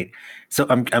 right? So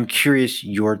I'm curious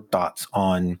your thoughts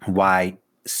on why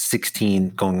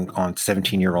 16 going on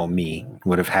 17-year-old me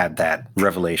would have had that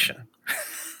revelation.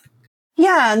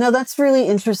 Yeah, no, that's really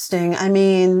interesting. I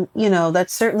mean,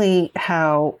 that's certainly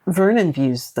how Vernon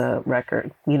views the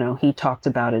record. He talked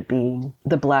about it being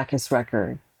the blackest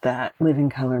record that Living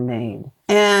Color made.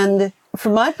 And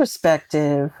from my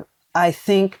perspective, I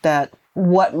think that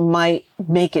what might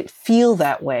make it feel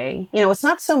that way, it's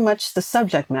not so much the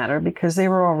subject matter because they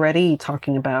were already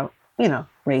talking about,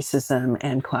 racism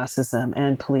and classism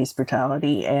and police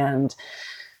brutality and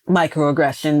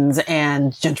microaggressions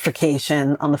and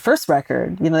gentrification on the first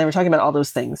record. They were talking about all those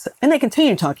things and they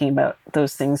continue talking about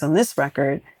those things on this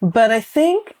record. But I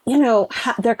think,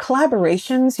 their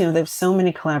collaborations, there's so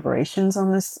many collaborations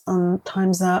on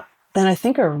Time's Up that I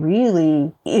think are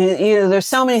really, there's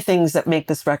so many things that make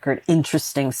this record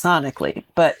interesting sonically,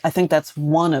 but I think that's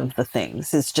one of the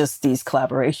things is just these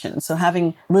collaborations. So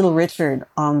having Little Richard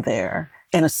on there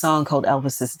in a song called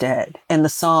Elvis is Dead, and the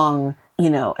song,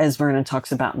 as Vernon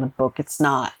talks about in the book, it's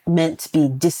not meant to be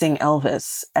dissing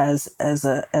Elvis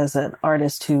as an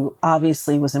artist who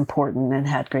obviously was important and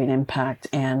had great impact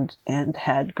and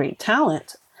had great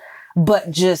talent,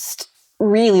 but just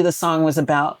really the song was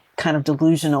about kind of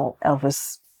delusional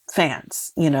Elvis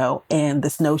fans, and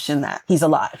this notion that he's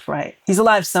alive, right? He's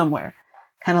alive somewhere,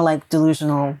 kind of like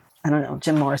delusional, I don't know,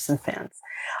 Jim Morrison fans.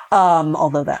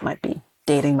 Although that might be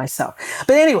dating myself.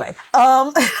 But anyway,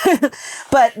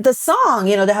 but the song,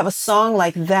 to have a song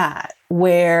like that,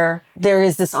 where there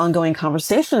is this ongoing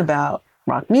conversation about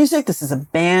rock music. This is a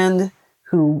band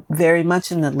who very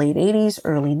much in the late 80s,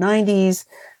 early 90s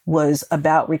was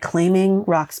about reclaiming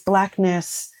rock's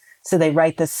blackness. So they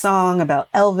write this song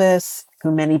about Elvis,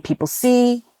 who many people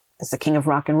see as the king of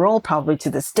rock and roll, probably to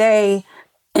this day.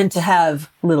 And to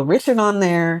have Little Richard on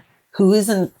there, who is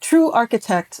a true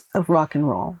architect of rock and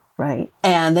roll, right?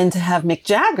 And then to have Mick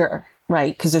Jagger,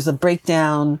 right? Because there's a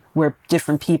breakdown where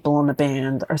different people in the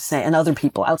band are saying, and other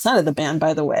people outside of the band,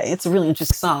 by the way, it's a really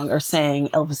interesting song, are saying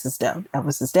Elvis is dead.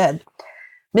 Elvis is dead.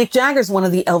 Mick Jagger's one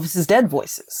of the Elvis is dead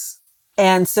voices.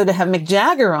 And so to have Mick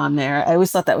Jagger on there, I always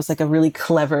thought that was like a really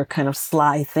clever kind of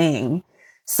sly thing.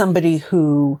 Somebody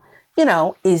who,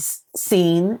 is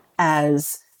seen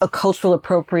as a cultural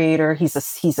appropriator. He's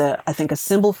I think a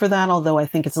symbol for that, although I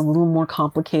think it's a little more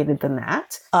complicated than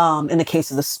that, in the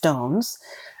case of the Stones.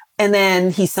 And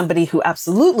then he's somebody who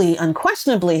absolutely,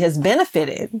 unquestionably has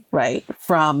benefited, right,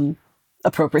 from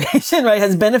appropriation, right,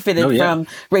 has benefited from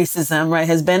racism, right,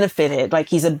 has benefited, like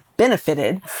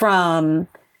benefited from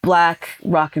Black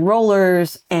rock and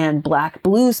rollers and Black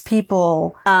blues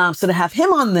people. So to have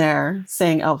him on there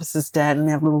saying Elvis is dead and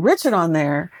have Little Richard on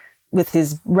there with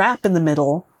his rap in the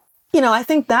middle, I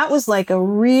think that was like a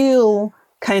real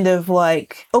kind of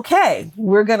like, okay,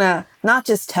 we're going to not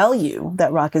just tell you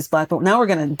that rock is Black, but now we're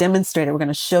going to demonstrate it. We're going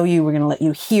to show you, we're going to let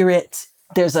you hear it.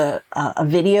 There's a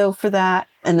video for that.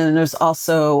 And then there's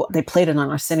also, they played it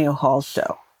on Arsenio Hall's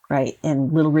show, right?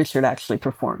 And Little Richard actually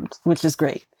performed, which is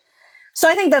great. So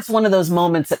I think that's one of those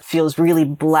moments that feels really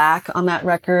Black on that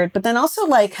record. But then also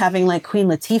like having like Queen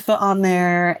Latifah on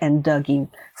there and Dougie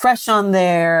Fresh on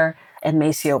there and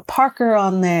Maceo Parker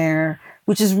on there,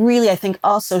 which is really, I think,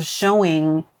 also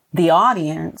showing the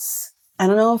audience. I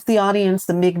don't know if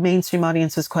the big mainstream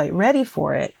audience was quite ready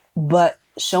for it, but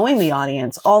showing the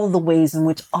audience all of the ways in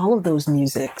which all of those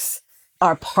musics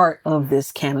are part of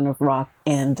this canon of rock.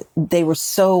 And they were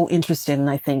so interested in,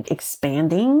 I think,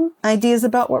 expanding ideas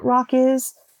about what rock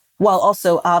is, while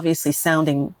also obviously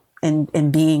sounding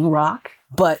and being rock,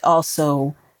 but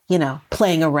also,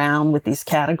 playing around with these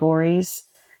categories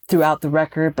throughout the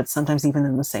record, but sometimes even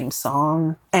in the same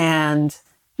song. And,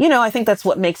 I think that's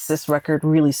what makes this record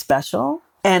really special.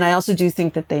 And I also do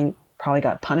think that they probably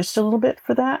got punished a little bit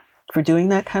for that, for doing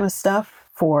that kind of stuff,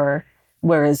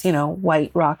 whereas,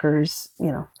 white rockers,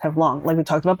 have long, like we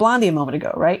talked about Blondie a moment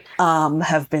ago, right?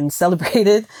 Have been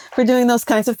celebrated for doing those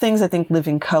kinds of things. I think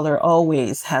Living Colour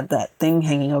always had that thing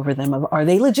hanging over them of, are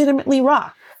they legitimately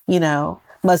rock?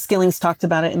 Buzz Skillings talked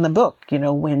about it in the book,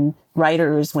 when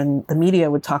the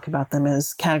media would talk about them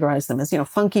categorize them as,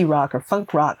 funky rock or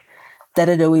funk rock, that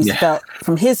it always felt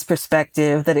from his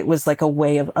perspective that it was like a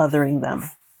way of othering them,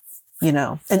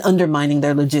 and undermining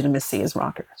their legitimacy as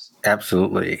rockers.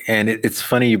 Absolutely. And it's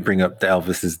funny you bring up the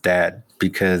Elvis's dad,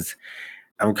 because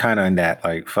I'm kind of in that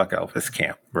like, fuck Elvis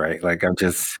camp, right? Like I'm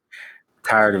just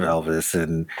tired of Elvis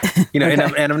and,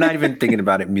 okay. and I'm not even thinking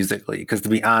about it musically, because to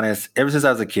be honest, ever since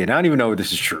I was a kid, I don't even know if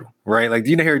this is true, right? Like,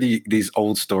 do you hear these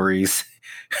old stories?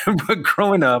 But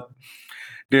growing up,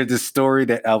 there's this story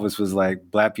that Elvis was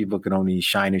like, Black people could only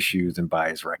shine his shoes and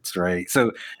buy his rights, right?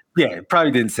 So yeah,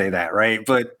 probably didn't say that, right?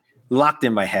 But locked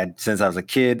in my head since I was a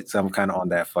kid. So I'm kind of on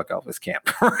that fuck Elvis camp,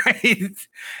 right?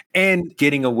 And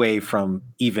getting away from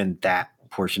even that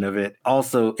portion of it.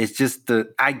 Also, it's just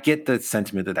I get the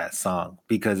sentiment of that song,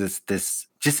 because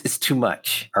it's too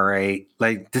much. All right.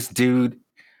 Like, this dude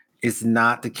is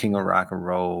not the king of rock and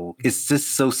roll. It's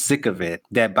just so sick of it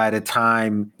that by the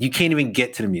time you can't even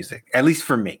get to the music, at least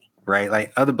for me, right?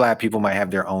 Like, other Black people might have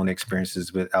their own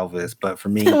experiences with Elvis, but for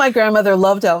me, my grandmother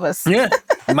loved Elvis. Yeah.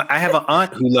 I have an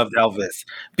aunt who loved Elvis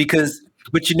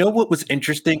but you know what was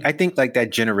interesting? I think like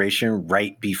that generation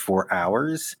right before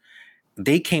ours,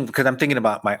 they came, because I'm thinking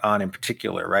about my aunt in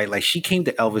particular, right? Like, she came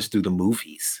to Elvis through the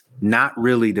movies, not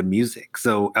really the music.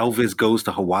 So Elvis goes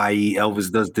to Hawaii,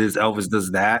 Elvis does this, Elvis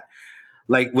does that.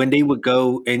 Like, when they would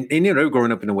go, and they were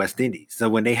growing up in the West Indies. So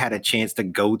when they had a chance to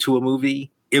go to a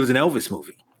movie, it was an Elvis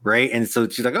movie, right? And so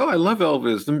she's like, oh, I love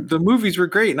Elvis. The movies were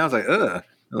great. And I was like, ugh.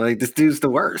 Like, this dude's the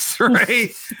worst,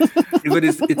 right? But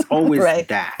it's always right.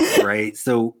 that, right?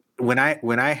 So when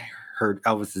I heard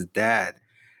Elvis's dad,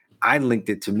 I linked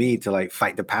it to me to like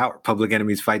Fight the Power, Public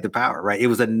Enemy's Fight the Power, right? It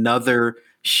was another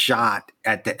shot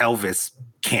at the Elvis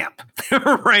camp,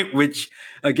 right? Which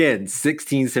again,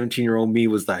 16, 17-year-old me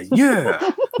was like,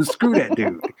 yeah, screw that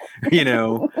dude, you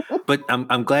know? But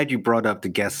I'm glad you brought up the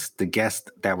guests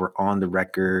that were on the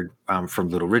record, from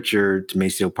Little Richard to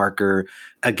Maceo Parker.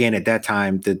 Again, at that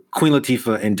time, the Queen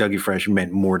Latifah and Dougie Fresh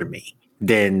meant more to me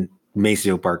than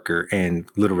Maceo Parker and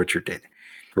Little Richard did,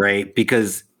 right?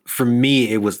 Because for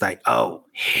me, it was like, oh,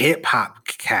 hip hop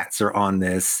cats are on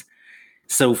this.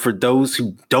 So for those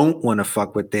who don't want to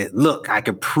fuck with it, look, I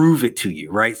could prove it to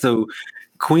you, right? So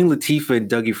Queen Latifah and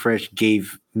Dougie Fresh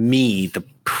gave me the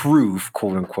proof,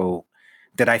 quote unquote,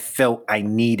 that I felt I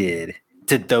needed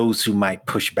to those who might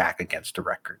push back against the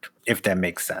record, if that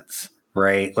makes sense.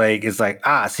 Right? Like, it's like,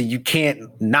 see, you can't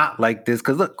not like this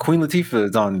because look, Queen Latifah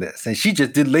is on this and she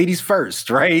just did Ladies First,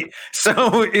 right?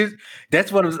 So that's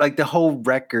what it was like. The whole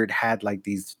record had like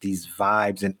these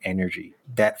vibes and energy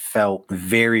that felt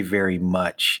very, very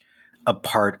much a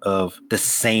part of the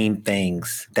same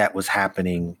things that was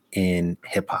happening in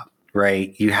hip hop.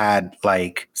 Right. You had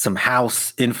like some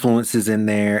house influences in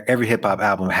there. Every hip hop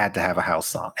album had to have a house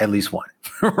song, at least one.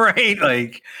 Right.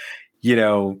 Like,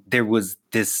 there was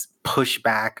this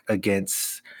pushback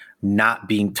against not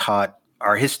being taught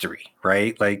our history,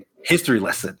 right? Like history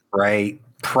lesson, right?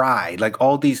 Pride, like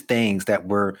all these things that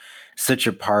were such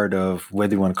a part of,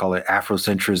 whether you want to call it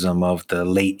Afrocentrism of the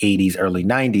late 80s, early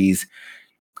 90s,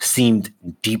 seemed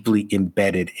deeply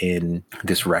embedded in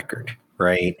this record,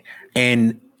 right?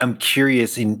 And I'm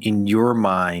curious in your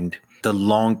mind, the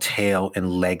long tail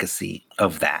and legacy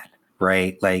of that,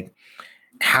 right? Like,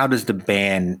 how does the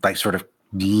band like sort of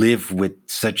live with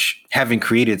having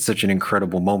created such an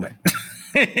incredible moment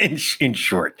in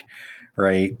short,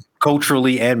 right?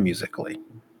 Culturally and musically.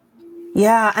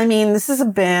 Yeah, I mean, this is a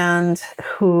band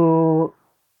who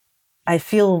I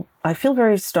feel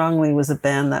very strongly was a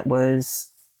band that was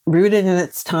rooted in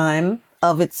its time,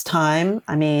 of its time.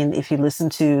 I mean, if you listen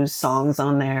to songs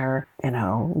on there,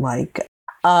 like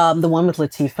the one with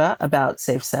Latifah about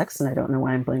safe sex, and I don't know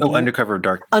why I'm blanking. Oh, Undercover of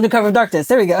Darkness. Undercover of Darkness.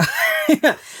 There we go.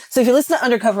 So if you listen to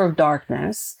Undercover of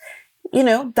Darkness,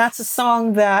 that's a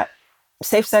song that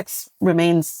safe sex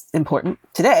remains important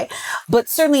today. But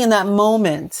certainly in that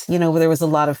moment, where there was a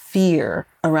lot of fear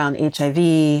around HIV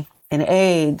and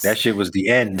AIDS. That shit was the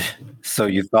end. So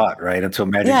you thought, right? Until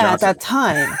Magic Johnson. Yeah, at that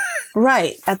time.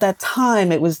 Right. At that time,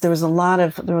 there was a lot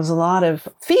of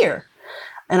fear.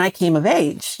 And I came of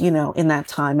age, in that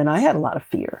time, and I had a lot of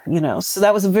fear, So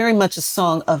that was very much a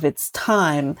song of its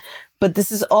time. But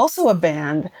this is also a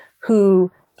band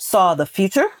who saw the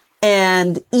future,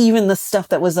 and even the stuff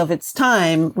that was of its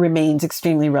time remains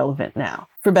extremely relevant now,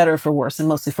 for better or for worse, and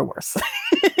mostly for worse.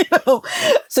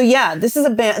 So yeah, this is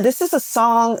a band. This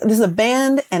is a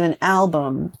band and an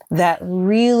album that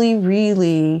really,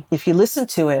 really, if you listen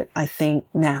to it, I think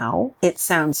now it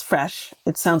sounds fresh.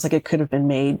 It sounds like it could have been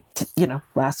made,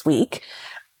 last week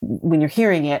when you're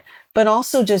hearing it, but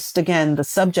also just, again, the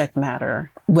subject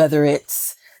matter, whether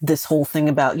it's this whole thing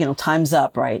about, Time's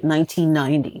Up, right?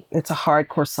 1990. It's a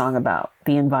hardcore song about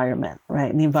the environment, right?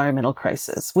 And the environmental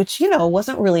crisis, which,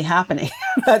 wasn't really happening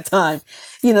at that time.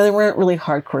 There weren't really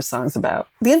hardcore songs about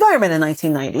the environment in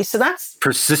 1990. So that's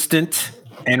persistent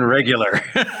and regular.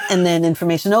 And then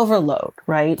Information Overload,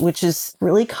 right? Which is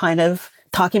really kind of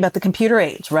talking about the computer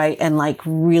age, right? And like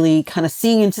really kind of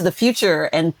seeing into the future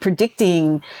and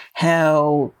predicting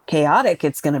how chaotic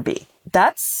it's going to be.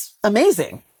 That's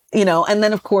amazing. And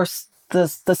then of course the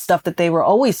stuff that they were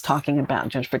always talking about,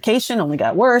 gentrification only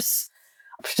got worse,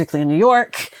 particularly in New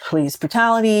York, police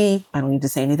brutality. I don't need to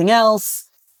say anything else.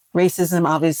 Racism,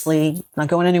 obviously not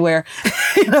going anywhere,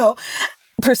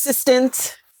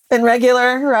 persistent and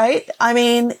regular, right? I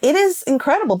mean, it is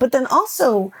incredible. But then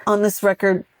also on this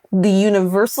record, the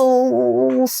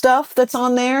universal stuff that's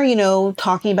on there,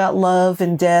 talking about love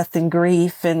and death and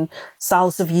grief, and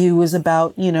Solace of You is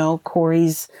about,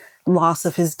 Corey's loss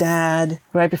of his dad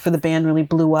right before the band really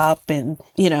blew up. And,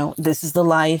 This Is the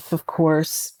Life, of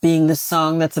course, being the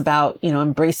song that's about,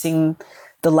 embracing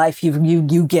the life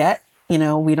you get. We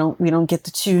don't get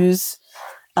to choose.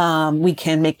 We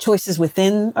can make choices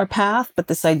within our path, but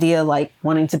this idea like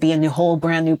wanting to be a whole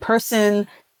brand new person,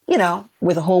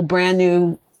 with a whole brand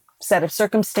new set of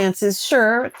circumstances,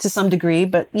 sure, to some degree,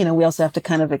 but, we also have to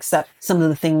kind of accept some of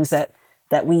the things that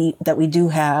we do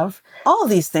have. All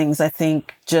of these things, I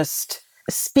think, just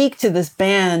speak to this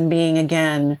band being,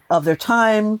 again, of their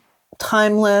time,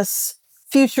 timeless,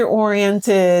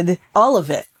 future-oriented, all of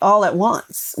it, all at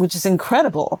once, which is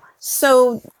incredible.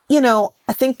 So,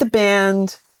 I think the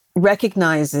band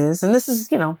recognizes, and this is,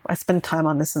 I spend time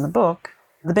on this in the book,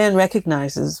 the band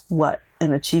recognizes what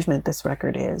an achievement this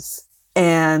record is.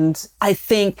 And I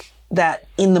think that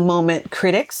in the moment,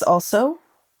 critics also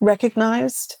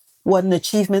recognized what an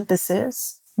achievement this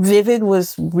is. Vivid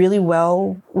was really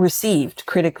well received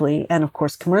critically and, of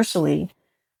course, commercially.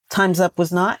 Time's Up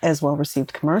was not as well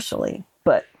received commercially,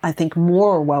 but I think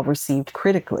more well received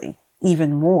critically,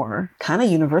 even more, kind of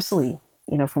universally,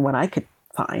 from what I could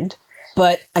find.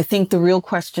 But I think the real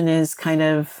question is kind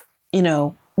of,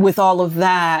 with all of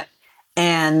that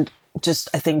and just,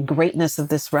 I think, greatness of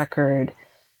this record,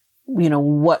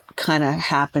 what kind of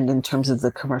happened in terms of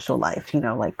the commercial life,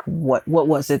 like what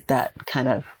was it that kind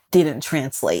of didn't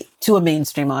translate to a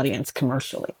mainstream audience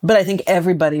commercially? But I think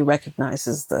everybody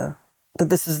recognizes that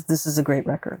this is a great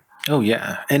record. Oh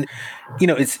yeah. And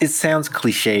it sounds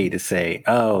cliche to say,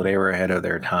 oh, they were ahead of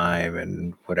their time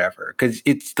and whatever. Because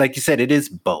it's like you said, it is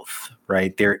both,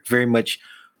 right? They're very much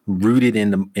rooted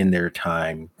in their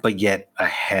time, but yet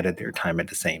ahead of their time at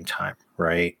the same time,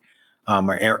 right?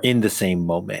 Or in the same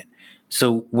moment.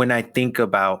 So when I think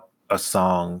about a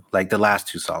song, like the last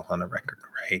two songs on the record,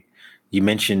 right? You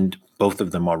mentioned both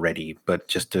of them already, but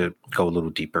just to go a little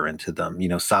deeper into them,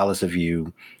 Solace of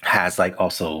You has like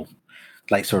also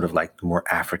like sort of like more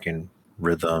African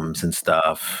rhythms and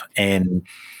stuff, and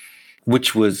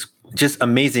which was just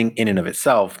amazing in and of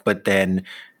itself. But then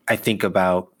I think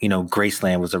about,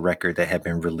 Graceland was a record that had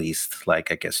been released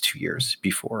like I guess 2 years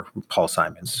before Paul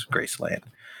Simon's Graceland.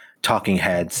 Talking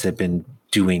Heads had been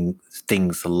doing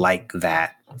things like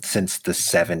that since the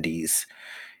 70s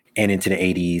and into the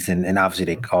 80s. And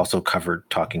obviously they also covered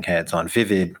Talking Heads on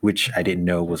Vivid, which I didn't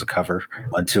know was a cover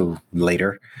until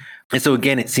later. And so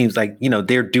again, it seems like,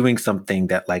 they're doing something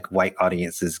that like white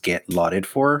audiences get lauded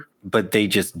for, but they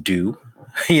just do,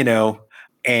 you know?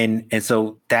 And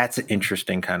so that's an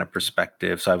interesting kind of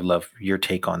perspective. So I love your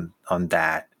take on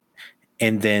that.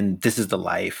 And then This Is the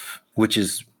Life, which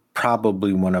is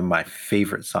probably one of my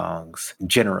favorite songs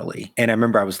generally. And I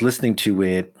remember I was listening to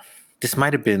it. This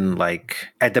might have been like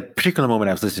at the particular moment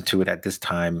I was listening to it at this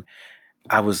time,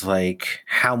 I was like,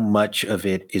 how much of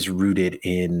it is rooted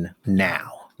in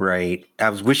now, right? I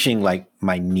was wishing like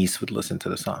my niece would listen to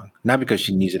the song, not because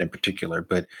she needs it in particular,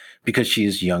 but because she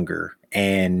is younger.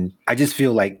 And I just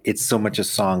feel like it's so much a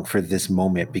song for this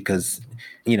moment because,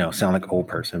 sound like an old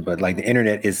person, but like the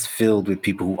internet is filled with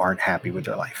people who aren't happy with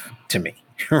their life to me,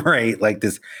 right? Like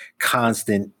this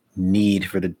constant need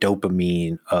for the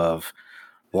dopamine of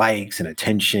likes and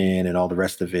attention and all the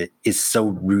rest of it is so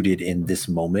rooted in this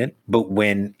moment. But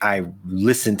when I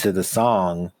listen to the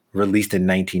song released in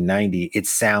 1990, it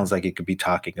sounds like it could be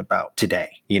talking about today,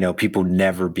 people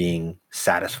never being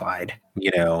satisfied,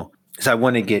 So I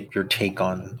want to get your take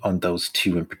on those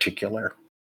two in particular.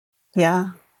 Yeah,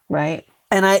 right.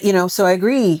 And so I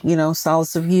agree,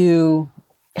 Solace of You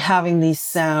having these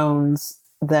sounds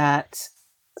that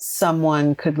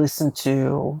someone could listen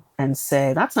to and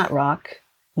say, that's not rock,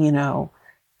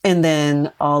 and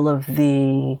then all of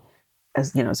the,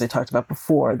 as I talked about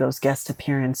before, those guest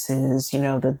appearances,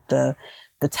 the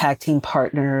tag team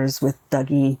partners with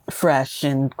Dougie Fresh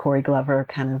and Corey Glover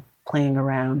kind of playing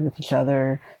around with each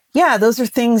other. Yeah, those are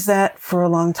things that for a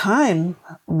long time,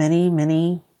 many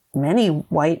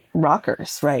white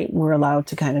rockers, right, were allowed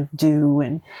to kind of do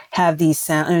and have these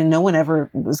sound. I mean, no one ever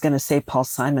was going to say Paul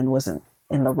Simon wasn't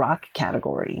in the rock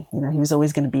category. He was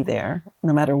always going to be there,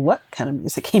 no matter what kind of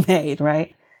music he made,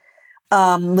 right?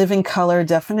 Living Color,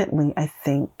 definitely, I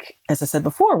think, as I said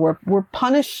before, we're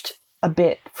punished a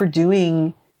bit for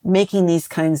making these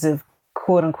kinds of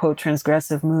quote unquote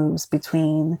transgressive moves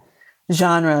between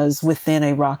genres within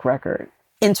a rock record.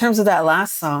 In terms of that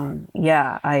last song,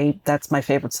 yeah, that's my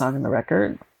favorite song in the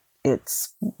record.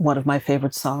 It's one of my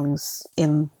favorite songs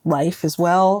in life as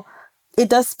well. It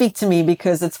does speak to me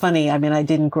because it's funny. I mean, I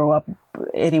didn't grow up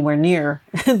anywhere near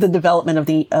the development of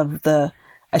the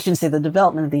I shouldn't say the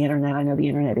development of the internet. I know the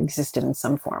internet existed in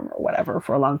some form or whatever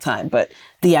for a long time, but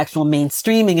the actual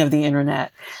mainstreaming of the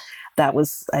internet, I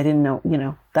didn't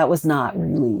know, that was not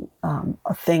really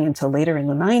a thing until later in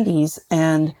the 90s.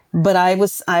 But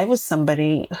I was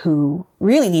somebody who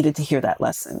really needed to hear that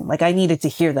lesson. Like I needed to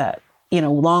hear that,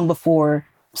 long before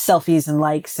selfies and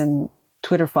likes and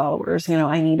Twitter followers,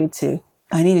 I needed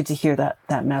to hear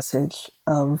that message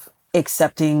of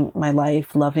accepting my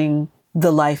life, loving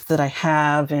the life that I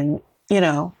have. And,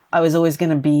 I was always going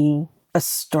to be a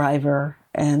striver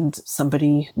and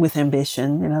somebody with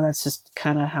ambition. That's just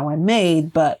kind of how I'm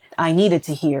made. But I needed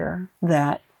to hear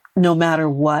that no matter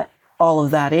what all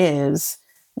of that is,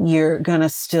 you're going to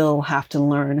still have to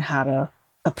learn how to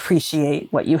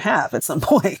appreciate what you have at some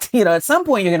point. At some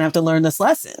point, you're going to have to learn this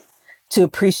lesson to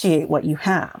appreciate what you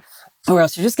have, or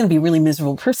else you're just going to be a really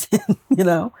miserable person,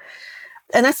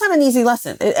 And that's not an easy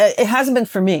lesson. It hasn't been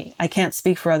for me. I can't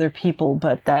speak for other people,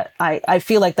 but that I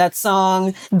feel like that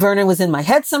song, Vernon was in my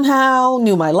head somehow,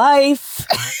 knew my life.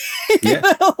 Yeah,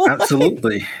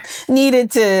 absolutely.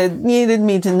 Needed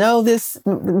me to know this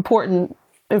important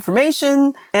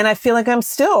information. And I feel like I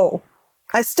still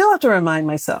have to remind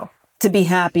myself to be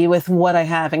happy with what I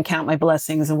have and count my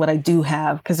blessings and what I do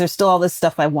have, because there's still all this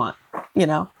stuff I want,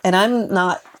 and I'm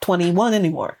not 21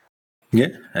 anymore. Yeah,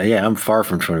 I'm far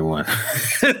from 21.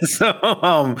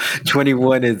 So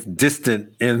 21 is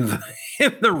distant in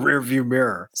the rearview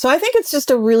mirror. So I think it's just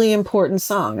a really important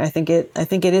song. I think it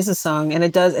is a song, and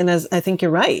it does. And as I think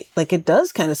you're right, like it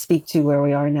does kind of speak to where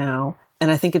we are now, and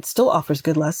I think it still offers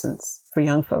good lessons for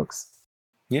young folks.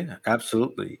 Yeah,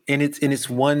 absolutely. And it's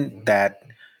one that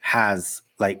has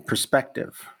like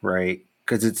perspective, right?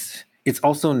 Because it's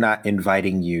also not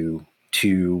inviting you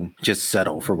to just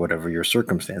settle for whatever your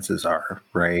circumstances are,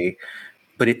 right?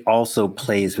 But it also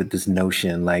plays with this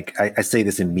notion, like I say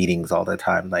this in meetings all the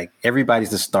time, like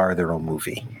everybody's the star of their own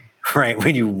movie, right?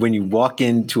 When you walk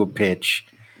into a pitch,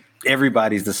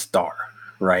 everybody's the star,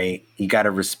 right? You got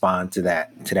to respond to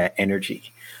that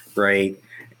energy, right?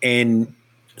 And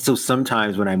so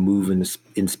sometimes when I move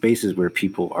in spaces where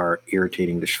people are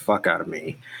irritating the fuck out of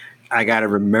me, I got to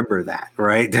remember that,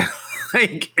 right?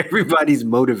 Like everybody's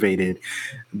motivated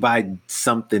by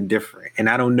something different. And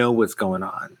I don't know what's going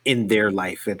on in their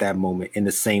life at that moment in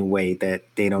the same way that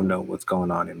they don't know what's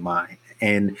going on in mine.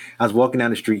 And I was walking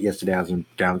down the street yesterday. I was in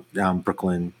down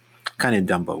Brooklyn, kind of in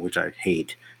Dumbo, which I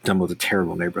hate. Dumbo's a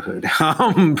terrible neighborhood.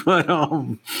 But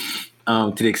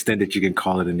to the extent that you can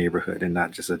call it a neighborhood and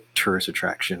not just a tourist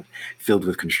attraction filled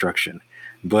with construction.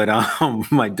 But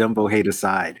my Dumbo hate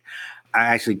aside, I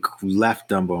actually left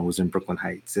Dumbo and was in Brooklyn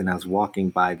Heights, and I was walking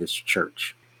by this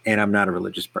church, and I'm not a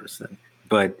religious person,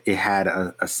 but it had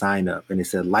a sign up and it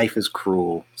said, "Life is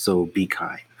cruel, so be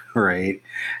kind." Right.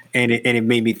 And it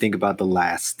made me think about the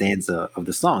last stanza of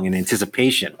the song in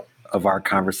anticipation of our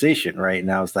conversation. Right.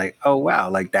 And I was like, oh, wow,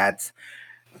 like that's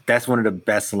one of the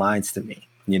best lines to me,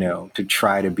 to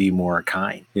try to be more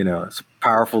kind. It's a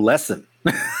powerful lesson.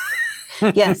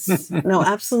 Yes, no,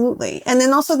 absolutely. And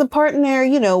then also the part in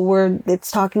there, where it's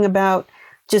talking about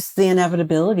just the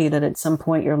inevitability that at some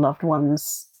point your loved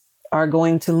ones are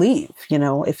going to leave.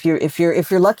 If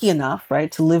you're lucky enough,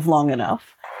 right, to live long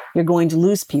enough, you're going to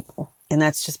lose people, and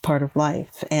that's just part of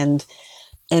life. And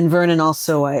Vernon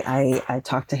also, I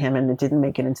talked to him, and it didn't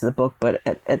make it into the book, but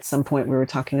at some point we were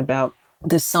talking about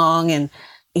this song, and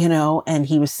and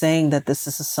he was saying that this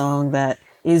is a song that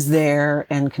is there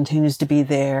and continues to be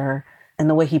there. And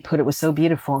the way he put it was so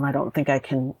beautiful, and I don't think I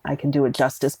can do it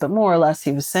justice, but more or less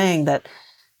he was saying that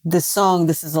this song,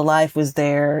 "This Is a Life," was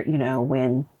there,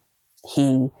 when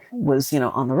he was,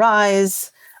 on the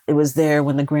rise. It was there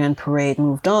when the Grand Parade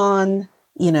moved on.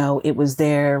 It was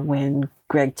there when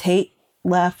Greg Tate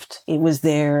left. It was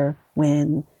there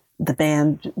when the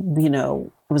band,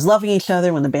 was loving each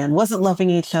other, when the band wasn't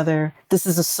loving each other. This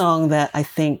is a song that I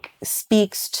think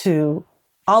speaks to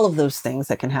all of those things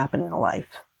that can happen in a life.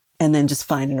 And then just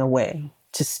finding a way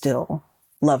to still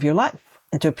love your life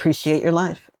and to appreciate your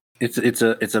life. It's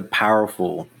a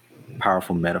powerful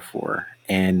metaphor,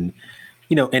 and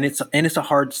and it's a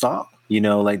hard song.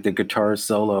 Like the guitar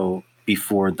solo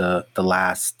before the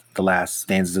last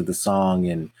stanzas of the song,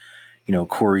 and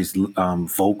Corey's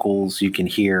vocals. You can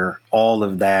hear all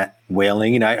of that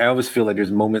wailing. I always feel like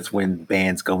there's moments when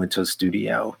bands go into a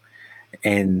studio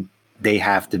and they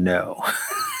have to know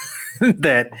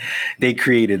that they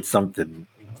created something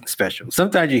special.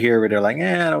 Sometimes you hear where they're like,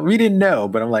 we didn't know.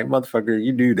 But I'm like, motherfucker,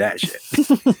 you do that shit.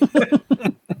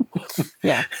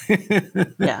 Yeah.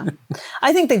 Yeah.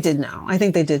 I think they did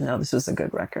know. This was a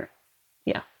good record.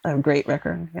 Yeah. A great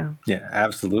record. Yeah. Yeah,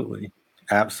 absolutely.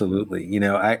 Absolutely.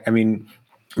 I mean,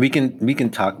 we can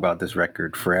talk about this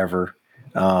record forever.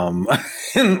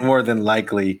 More than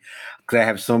likely, because I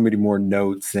have so many more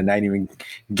notes and I didn't even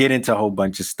get into a whole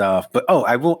bunch of stuff. But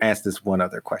I will ask this one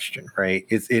other question, right?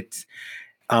 It's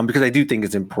because I do think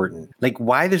it's important. Like,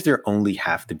 why does there only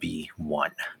have to be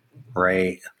one?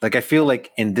 Right? Like, I feel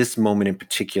like in this moment in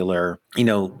particular,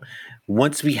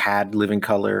 once we had Living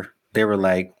Color, they were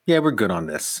like, yeah, we're good on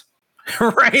this.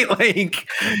 Right? Like,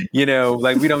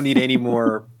 like we don't need any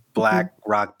more Black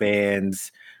rock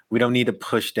bands. We don't need to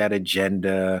push that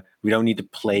agenda. We don't need to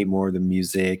play more of the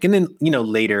music. And then,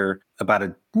 later, about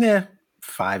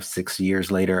 5-6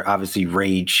 years later, obviously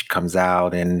Rage comes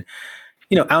out. And,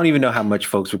 I don't even know how much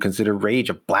folks would consider Rage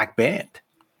a Black band,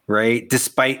 right?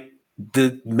 Despite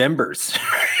the members,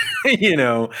 you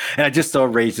know. And I just saw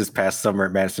Rage this past summer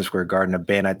at Madison Square Garden, a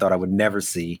band I thought I would never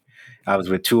see. I was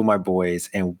with two of my boys,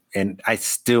 and I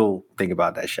still think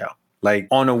about that show. Like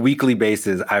on a weekly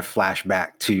basis, I flash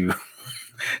back to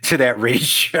to that Rage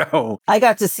show. I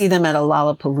got to see them at a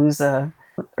Lollapalooza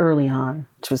early on,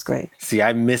 which was great. See,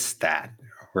 I missed that,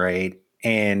 right?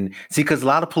 And see, because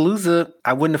Lollapalooza,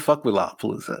 I wouldn't have fucked with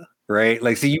Lollapalooza, right?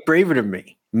 Like, see, you braver than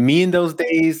me. Me in those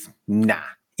days, nah.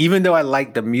 Even though I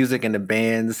liked the music and the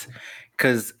bands,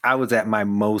 because I was at my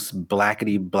most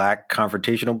blackety black,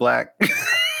 confrontational black.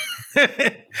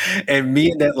 And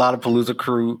me and that Lollapalooza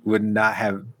crew would not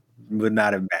have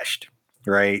meshed,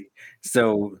 right?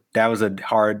 So that was a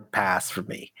hard pass for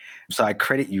me. So I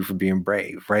credit you for being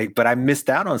brave, right? But I missed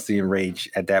out on seeing Rage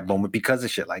at that moment because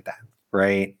of shit like that,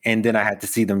 right? And then I had to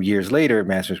see them years later at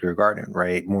Madison Square Garden,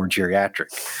 right? More geriatric,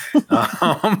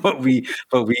 but we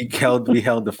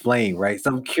held the flame, right?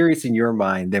 So I'm curious in your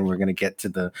mind. Then we're gonna get to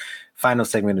the final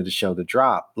segment of the show, the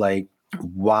drop. Like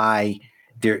why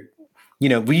there, you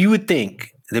know, you would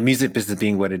think the music business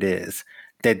being what it is,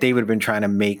 that they would have been trying to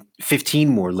make 15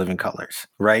 more Living Colors,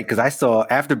 right? Because I saw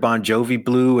after Bon Jovi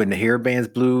blew and the hair bands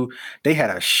blew, they had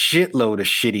a shitload of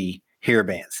shitty hair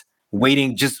bands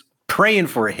waiting, just praying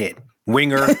for a hit.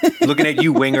 Winger, looking at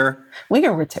you, Winger.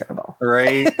 Winger were terrible.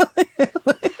 Right?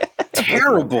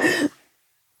 Terrible.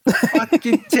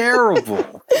 Fucking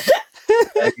terrible.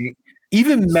 Like,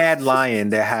 even Mad Lion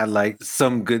that had like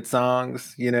some good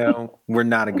songs, you know, were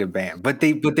not a good band. But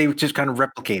they just kind of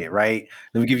replicate it, right?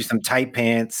 Let me give you some tight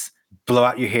pants, blow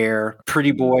out your hair,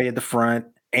 pretty boy at the front,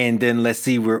 and then let's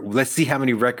see how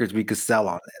many records we could sell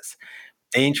on this.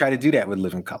 They ain't try to do that with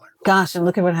Living Color. Gosh, and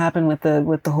look at what happened with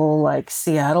the whole like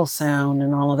Seattle sound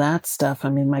and all of that stuff. I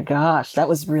mean, my gosh, that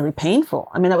was really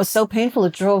painful. I mean, that was so painful.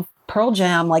 It drove Pearl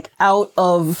Jam like out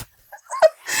of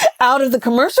the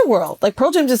commercial world. Like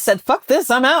Pearl Jam just said, fuck this,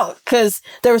 I'm out. Because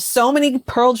there were so many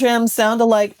Pearl Jam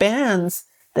sound-alike bands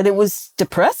that it was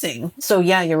depressing. So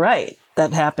yeah, you're right.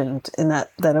 That happened, and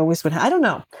that always would I don't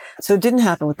know. So it didn't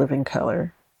happen with Living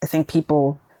Color. I think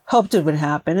people hoped it would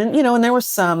happen. And, you know, and there were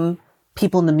some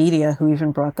people in the media who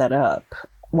even brought that up.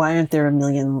 Why aren't there a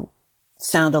million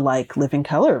sound-alike Living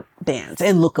Color bands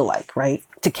and look-alike, right?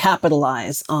 To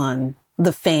capitalize on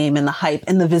the fame and the hype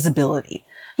and the visibility.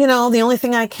 You know, the only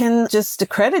thing I can just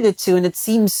accredit it to, and it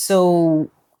seems so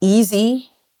easy,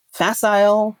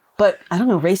 facile, but I don't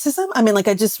know, racism? I mean, like,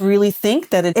 I just really think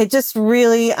that it just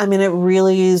really, I mean, it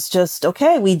really is just,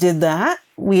 okay, we did that.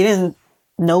 We didn't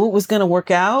know it was going to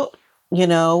work out. You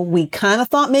know, we kind of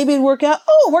thought maybe it'd work out.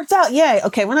 Oh, it worked out. Yay.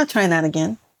 Okay, we're not trying that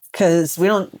again because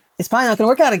it's probably not going to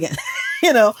work out again.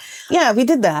 You know, yeah, we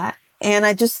did that. And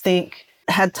I just think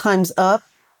had Time's Up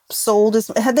sold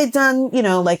had they done, you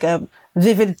know, like a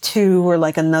Vivid 2 or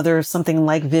like another something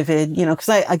like Vivid, you know, because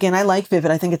I like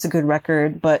Vivid. I think it's a good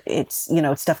record, but it's, you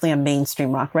know, it's definitely a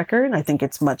mainstream rock record. I think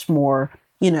it's much more,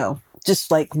 you know, just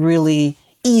like really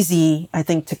easy, I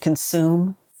think, to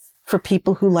consume for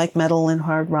people who like metal and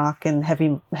hard rock and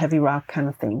heavy rock kind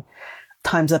of thing.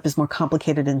 Time's Up is more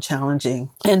complicated and challenging.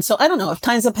 And so I don't know if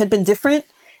Time's Up had been different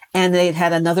and they'd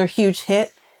had another huge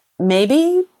hit,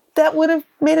 maybe that would have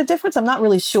made a difference. I'm not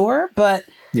really sure, but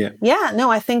yeah, no,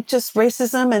 I think just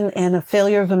racism and a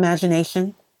failure of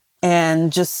imagination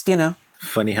and just, you know.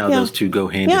 Funny how those two go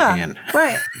hand in hand.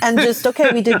 Right. And just,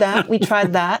 okay, we did that. We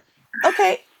tried that.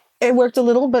 Okay. It worked a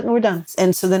little, but we're done.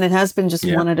 And so then it has been just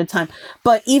one at a time.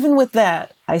 But even with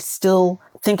that, I still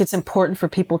think it's important for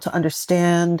people to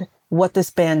understand what this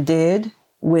band did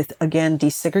with, again,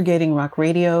 desegregating rock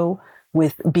radio,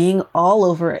 with being all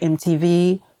over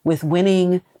MTV, with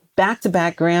winning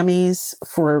back-to-back Grammys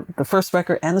for the first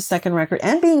record and the second record,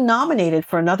 and being nominated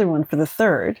for another one for the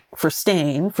third, for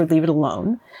Stain, for Leave It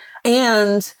Alone.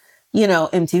 And, you know,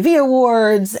 MTV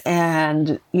Awards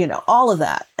and, you know, all of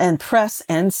that, and press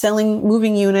and selling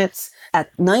moving units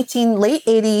at late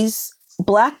 80s,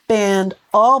 black band,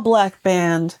 all black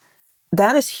band.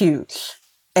 That is huge.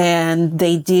 And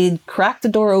they did crack the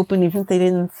door open, even if they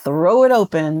didn't throw it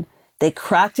open. They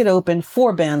cracked it open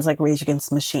for bands like Rage Against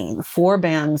the Machine, for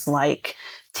bands like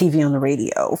TV on the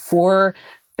Radio, for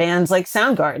bands like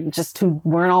Soundgarden, just who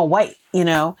weren't all white, you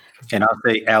know. And I'll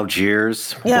say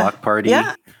Algiers, Block Party.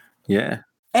 Yeah.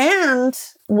 And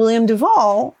William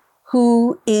Duvall,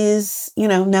 who is, you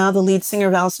know, now the lead singer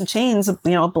of Alice in Chains,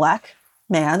 you know, a black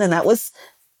man. And that was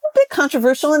a bit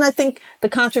controversial. And I think the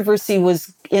controversy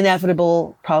was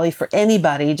inevitable probably for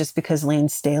anybody, just because Lane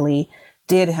Staley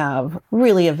did have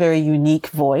really a very unique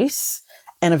voice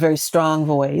and a very strong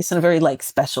voice and a very like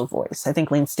special voice. I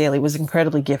think Lane Staley was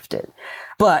incredibly gifted.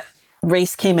 But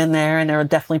race came in there, and there were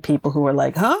definitely people who were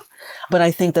like, huh? But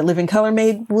I think that Living Color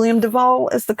made William Duvall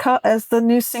as the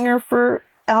new singer for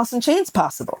Alice in Chains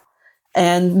possible.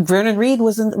 And Vernon Reid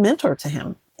was a mentor to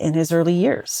him in his early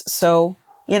years. So,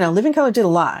 Living Color did a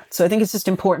lot. So I think it's just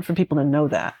important for people to know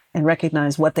that and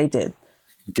recognize what they did.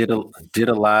 Did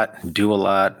a lot, do a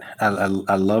lot.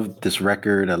 I love this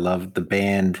record. I love the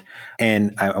band.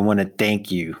 And I want to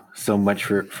thank you so much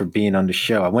for being on the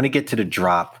show. I want to get to the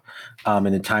drop in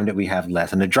the time that we have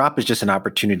left. And the drop is just an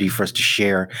opportunity for us to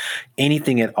share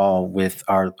anything at all with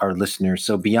our listeners.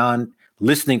 So beyond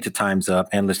listening to Time's Up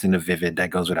and listening to Vivid, that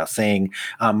goes without saying.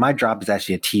 My drop is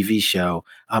actually a TV show.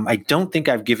 I don't think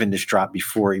I've given this drop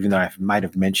before, even though I might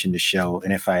have mentioned the show.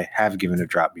 And if I have given a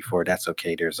drop before, that's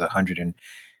okay. There's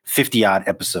 150 odd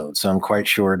episodes, so I'm quite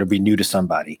sure it'll be new to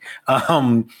somebody.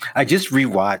 I just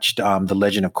rewatched The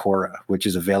Legend of Korra, which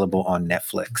is available on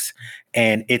Netflix.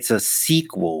 And it's a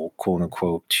sequel, quote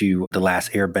unquote, to The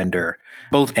Last Airbender,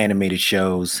 both animated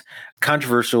shows.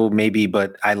 Controversial, maybe,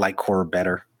 but I like Korra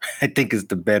better. I think it's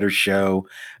the better show.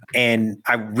 And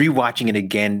rewatching it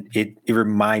again, it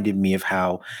reminded me of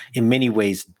how, in many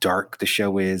ways, dark the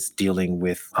show is, dealing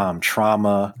with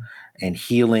trauma and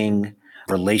healing,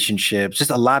 relationships,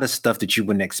 just a lot of stuff that you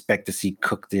wouldn't expect to see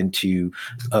cooked into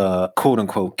a quote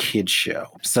unquote kids show.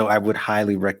 So I would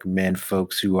highly recommend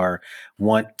folks who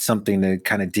want something to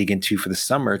kind of dig into for the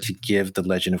summer to give The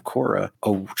Legend of Korra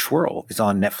a twirl. It's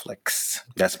on Netflix.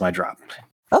 That's my drop.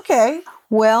 Okay.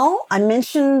 Well, I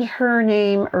mentioned her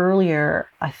name earlier.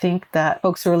 I think that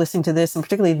folks who are listening to this, and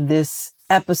particularly this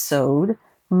episode,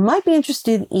 might be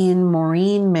interested in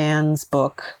Maureen Mann's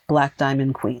book, Black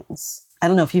Diamond Queens. I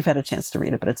don't know if you've had a chance to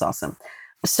read it, but it's awesome.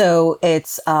 So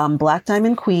it's Black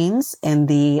Diamond Queens, and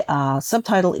the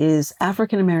subtitle is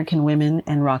African American Women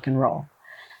and Rock and Roll.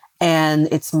 And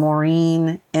it's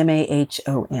Maureen,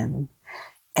 Mahon.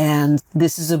 And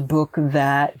this is a book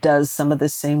that does some of the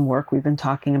same work we've been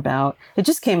talking about. It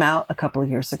just came out a couple of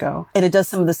years ago. And it does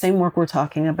some of the same work we're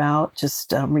talking about,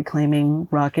 just reclaiming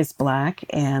rock is Black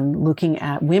and looking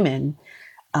at women,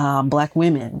 Black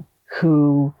women,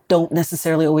 who don't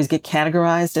necessarily always get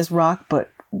categorized as rock, but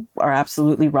are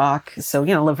absolutely rock. So,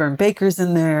 Laverne Baker's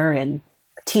in there and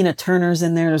Tina Turner's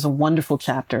in there. There's a wonderful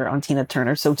chapter on Tina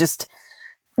Turner. So just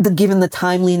given the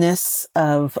timeliness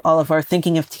of all of our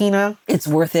thinking of Tina, it's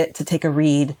worth it to take a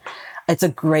read. It's a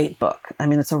great book. I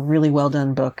mean, it's a really well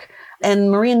done book.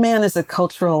 And Maureen Mann is a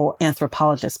cultural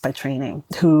anthropologist by training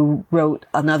who wrote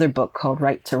another book called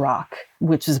Right to Rock,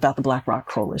 which is about the Black Rock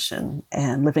Coalition,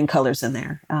 and Living Color's in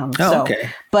there. Okay.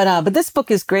 But this book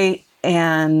is great.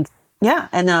 And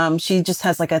she just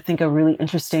has I think a really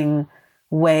interesting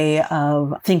way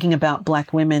of thinking about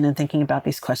Black women and thinking about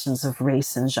these questions of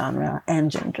race and genre and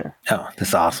gender. Oh,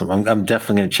 that's awesome. I'm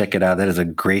definitely going to check it out. That is a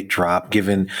great drop,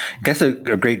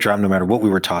 a great drop no matter what we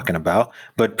were talking about,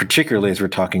 but particularly as we're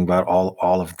talking about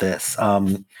all of this.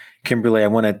 Kimberly, I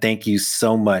want to thank you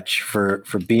so much for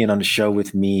being on the show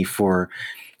with me, for,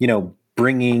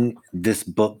 bringing this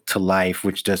book to life,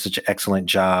 which does such an excellent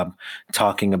job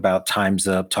talking about Time's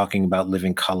Up, talking about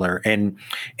Living Color, and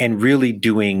really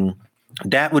doing.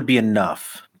 That would be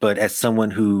enough. But as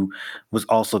someone who was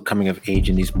also coming of age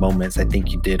in these moments, I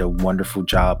think you did a wonderful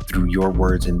job through your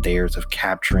words and theirs of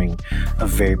capturing a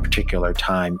very particular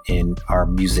time in our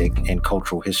music and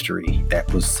cultural history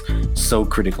that was so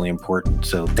critically important.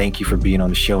 So thank you for being on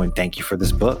the show, and thank you for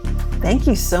this book. Thank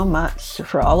you so much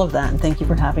for all of that. And thank you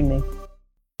for having me.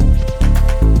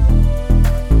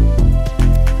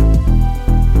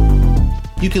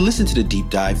 You can listen to The Deep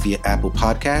Dive via Apple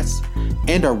Podcasts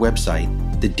and our website,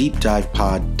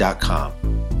 thedeepdivepod.com.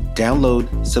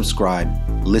 Download, subscribe,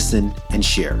 listen, and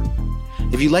share.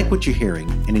 If you like what you're hearing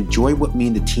and enjoy what me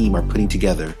and the team are putting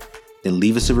together, then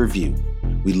leave us a review.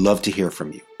 We'd love to hear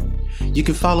from you. You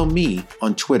can follow me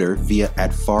on Twitter via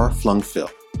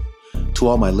 @FarFlungPhil. To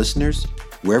all my listeners,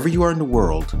 wherever you are in the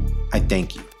world, I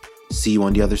thank you. See you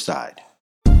on the other side.